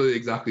literally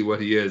exactly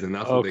what he is, and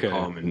that's what they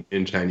call him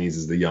in Chinese,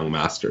 is the young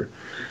master.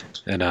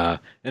 And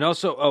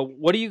also,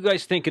 what do you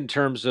guys think in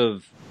terms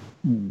of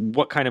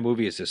what kind of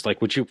movie is this?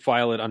 Like, would you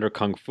file it under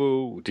kung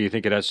fu? Do you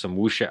think it has some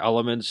wuxia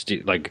elements? Do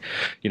you, like,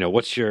 you know,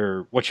 what's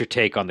your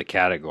take on the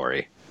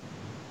category?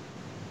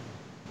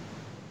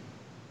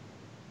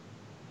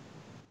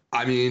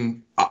 I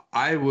mean,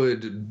 I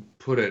would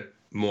put it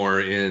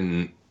more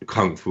in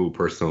kung fu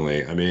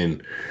personally. I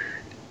mean,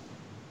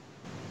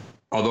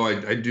 although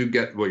I do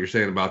get what you're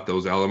saying about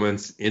those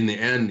elements, in the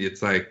end,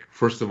 it's like,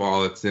 first of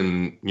all, it's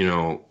in, you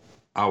know,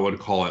 I would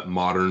call it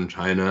modern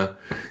China.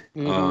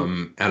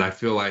 And I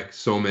feel like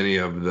so many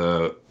of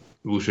the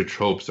wuxia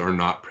tropes are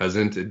not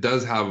present. It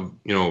does have,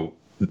 you know,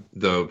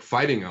 the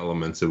fighting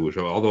elements of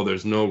wuxia, although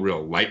there's no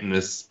real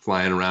lightness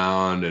flying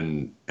around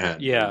and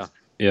yeah.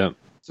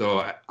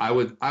 So I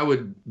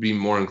would be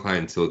more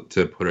inclined to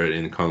put it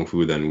in kung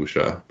fu than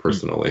wuxia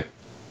personally.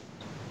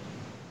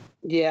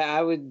 Yeah,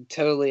 I would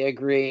totally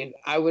agree.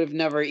 I would have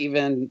never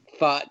even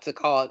thought to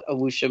call it a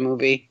wuxia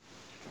movie.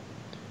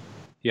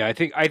 Yeah, I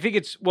think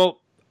it's, well,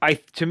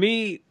 to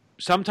me,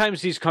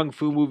 sometimes these kung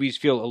fu movies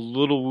feel a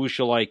little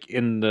wuxia-like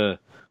in the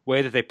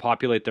way that they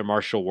populate their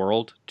martial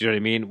world. Do you know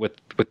what I mean?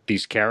 With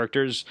these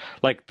characters,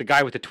 like the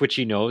guy with the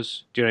twitchy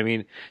nose. Do you know what I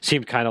mean?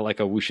 Seemed kind of like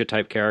a wuxia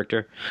type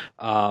character.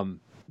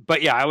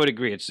 But yeah, I would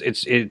agree.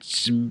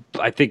 It's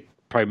I think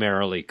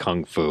primarily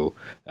kung fu.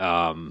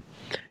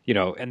 You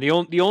know, and the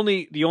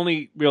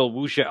only real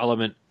wuxia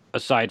element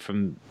aside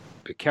from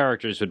the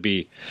characters would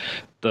be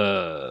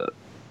the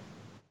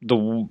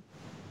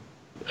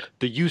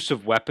use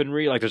of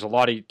weaponry. Like, there's a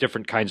lot of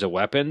different kinds of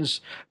weapons,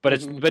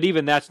 but but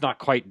even that's not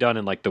quite done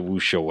in like the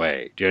wuxia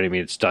way. Do you know what I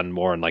mean? It's done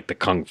more in like the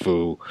kung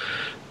fu,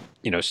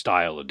 you know,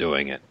 style of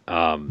doing it.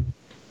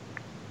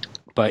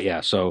 But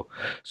yeah, so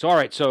all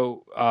right,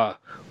 so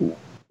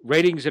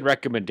ratings and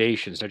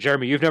recommendations. Now,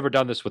 Jeremy, you've never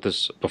done this with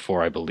us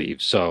before, I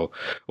believe. So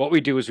what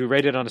we do is we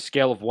rate it on a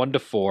scale of 1 to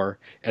 4,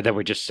 and then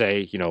we just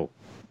say, you know,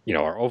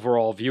 our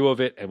overall view of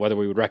it and whether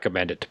we would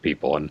recommend it to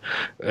people. And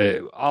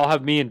I'll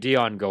have me and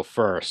Dion go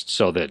first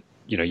so that,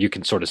 you know, you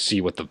can sort of see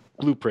what the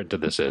blueprint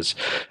of this is.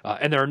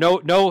 And there are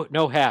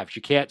no halves.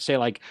 You can't say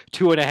like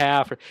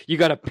 2.5. You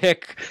got to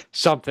pick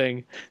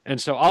something.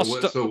 And so I'll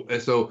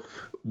so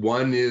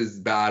 1 is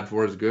bad,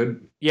 4 is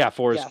good. Yeah,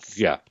 4 is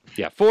yeah.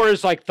 4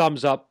 is like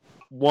thumbs up.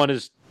 1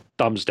 is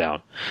thumbs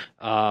down.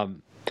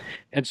 And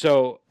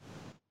so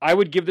I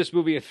would give this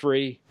movie a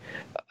 3.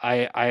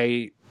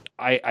 I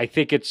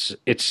think it's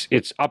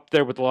up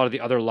there with a lot of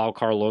the other Lau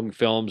Kar-leung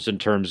films in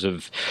terms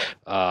of,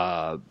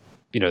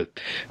 you know,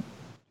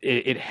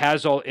 it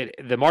has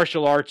the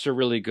martial arts are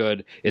really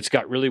good. It's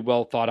got really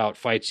well thought out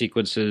fight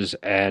sequences,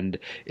 and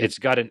it's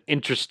got an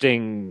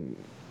interesting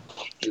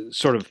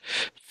sort of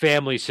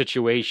family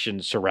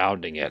situation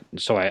surrounding it.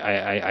 And so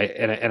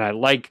I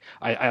like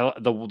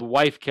the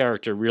wife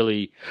character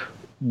really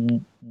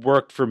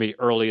worked for me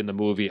early in the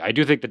movie. I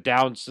do think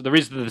the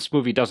reason that this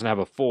movie doesn't have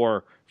a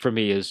 4 for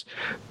me is,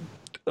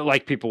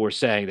 like people were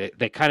saying,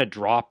 they kind of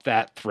drop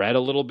that thread a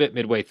little bit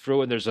midway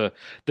through, and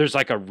there's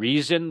like a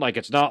reason. Like,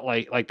 it's not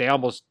like they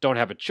almost don't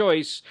have a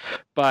choice,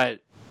 but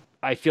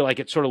I feel like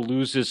it sort of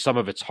loses some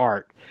of its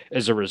heart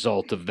as a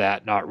result of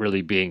that not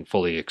really being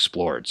fully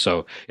explored.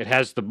 So it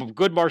has the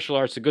good martial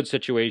arts, a good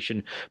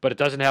situation, but it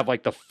doesn't have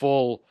like the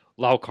full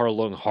Lau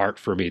Kar-leung heart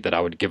for me that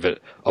I would give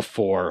it a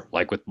 4,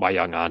 like with My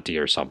Young Auntie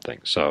or something.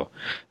 So,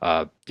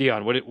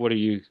 Dion, what do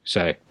you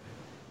say?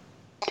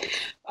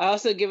 I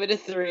also give it a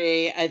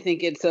 3. I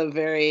think it's a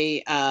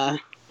very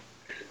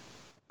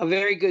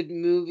good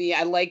movie.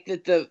 I like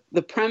that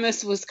the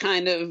premise was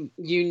kind of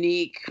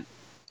unique.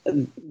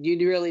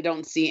 You really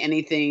don't see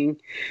anything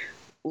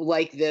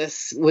like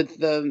this with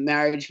the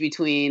marriage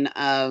between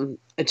a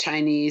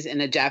Chinese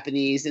and a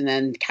Japanese, and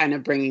then kind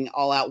of bringing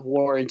all out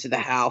war into the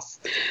house.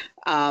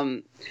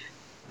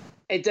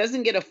 It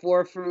doesn't get a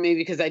 4 for me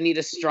because I need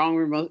a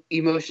strong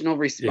emotional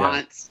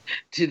response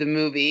to the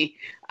movie,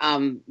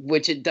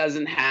 which it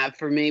doesn't have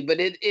for me.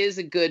 But it is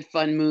a good,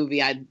 fun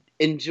movie. I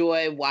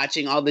enjoy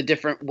watching all the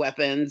different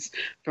weapons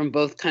from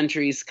both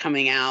countries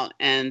coming out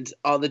and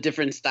all the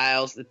different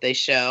styles that they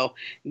show.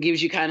 It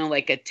gives you kind of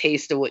like a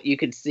taste of what you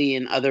could see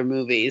in other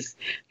movies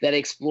that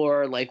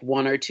explore like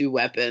 1 or 2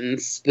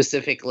 weapons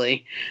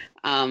specifically.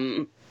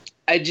 I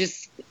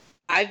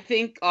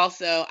think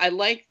also I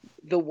like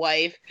the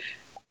wife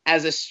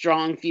as a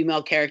strong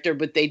female character,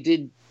 but they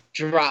did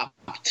drop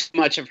too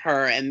much of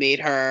her and made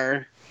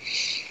her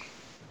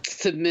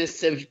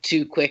submissive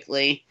too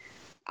quickly.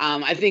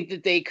 I think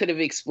that they could have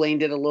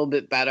explained it a little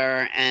bit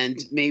better and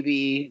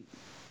maybe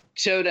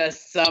showed us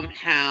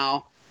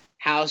somehow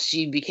how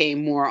she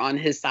became more on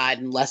his side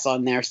and less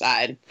on their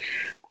side.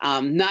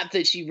 Not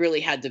that she really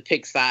had to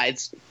pick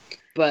sides.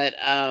 but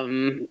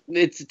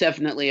it's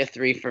definitely a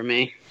 3 for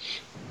me.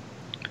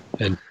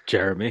 And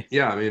Jeremy?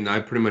 Yeah, I mean, I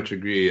pretty much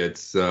agree.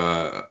 It's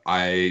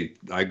I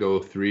go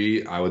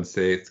 3. I would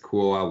say it's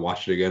cool. I'll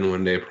watch it again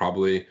one day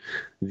probably.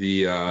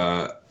 The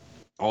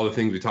all the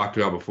things we talked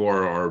about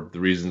before are the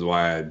reasons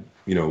why I,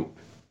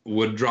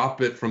 would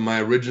drop it from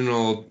my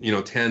original,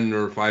 10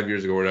 or 5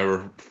 years ago or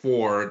whatever,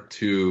 4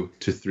 to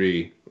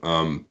 3.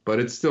 But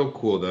it's still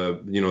cool.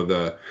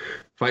 The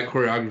fight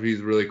choreography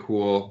is really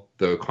cool.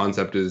 The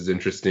concept is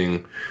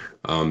interesting.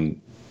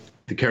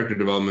 The character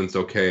development's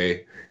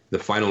okay. The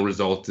final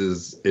result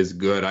is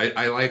good.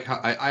 I like how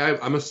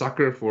I'm a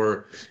sucker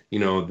for,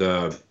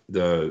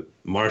 the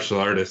martial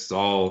artists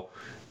all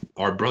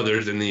are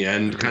brothers in the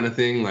end kind of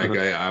thing. Like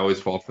I always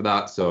fall for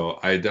that. So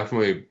I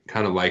definitely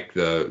kind of like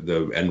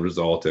the end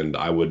result, and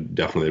I would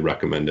definitely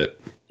recommend it.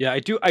 Yeah,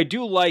 I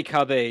do like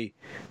how a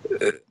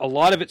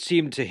lot of it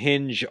seemed to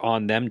hinge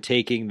on them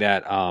taking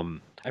that,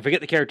 I forget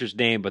the character's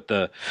name, but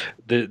the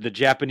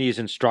Japanese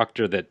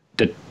instructor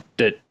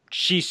that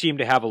she seemed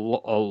to have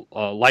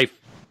a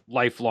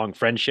lifelong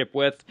friendship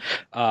with.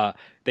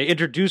 They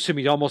introduce him,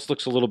 he almost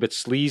looks a little bit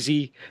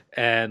sleazy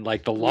and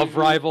like the love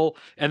rival,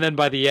 and then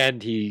by the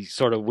end he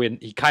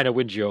kind of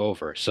wins you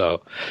over.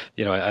 So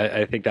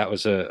I think that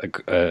was a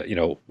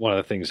one of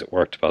the things that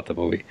worked about the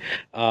movie.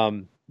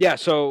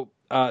 So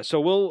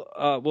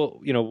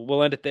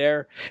we'll end it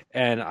there.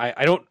 And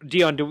I don't,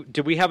 Dion,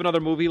 do we have another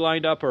movie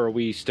lined up, or are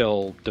we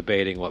still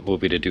debating what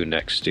movie to do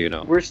next? Do you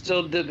know? We're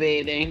still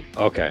debating.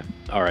 Okay.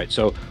 All right.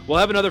 So we'll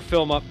have another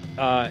film up,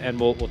 and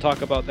we'll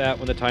talk about that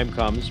when the time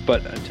comes.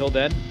 But until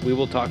then, we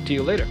will talk to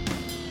you later.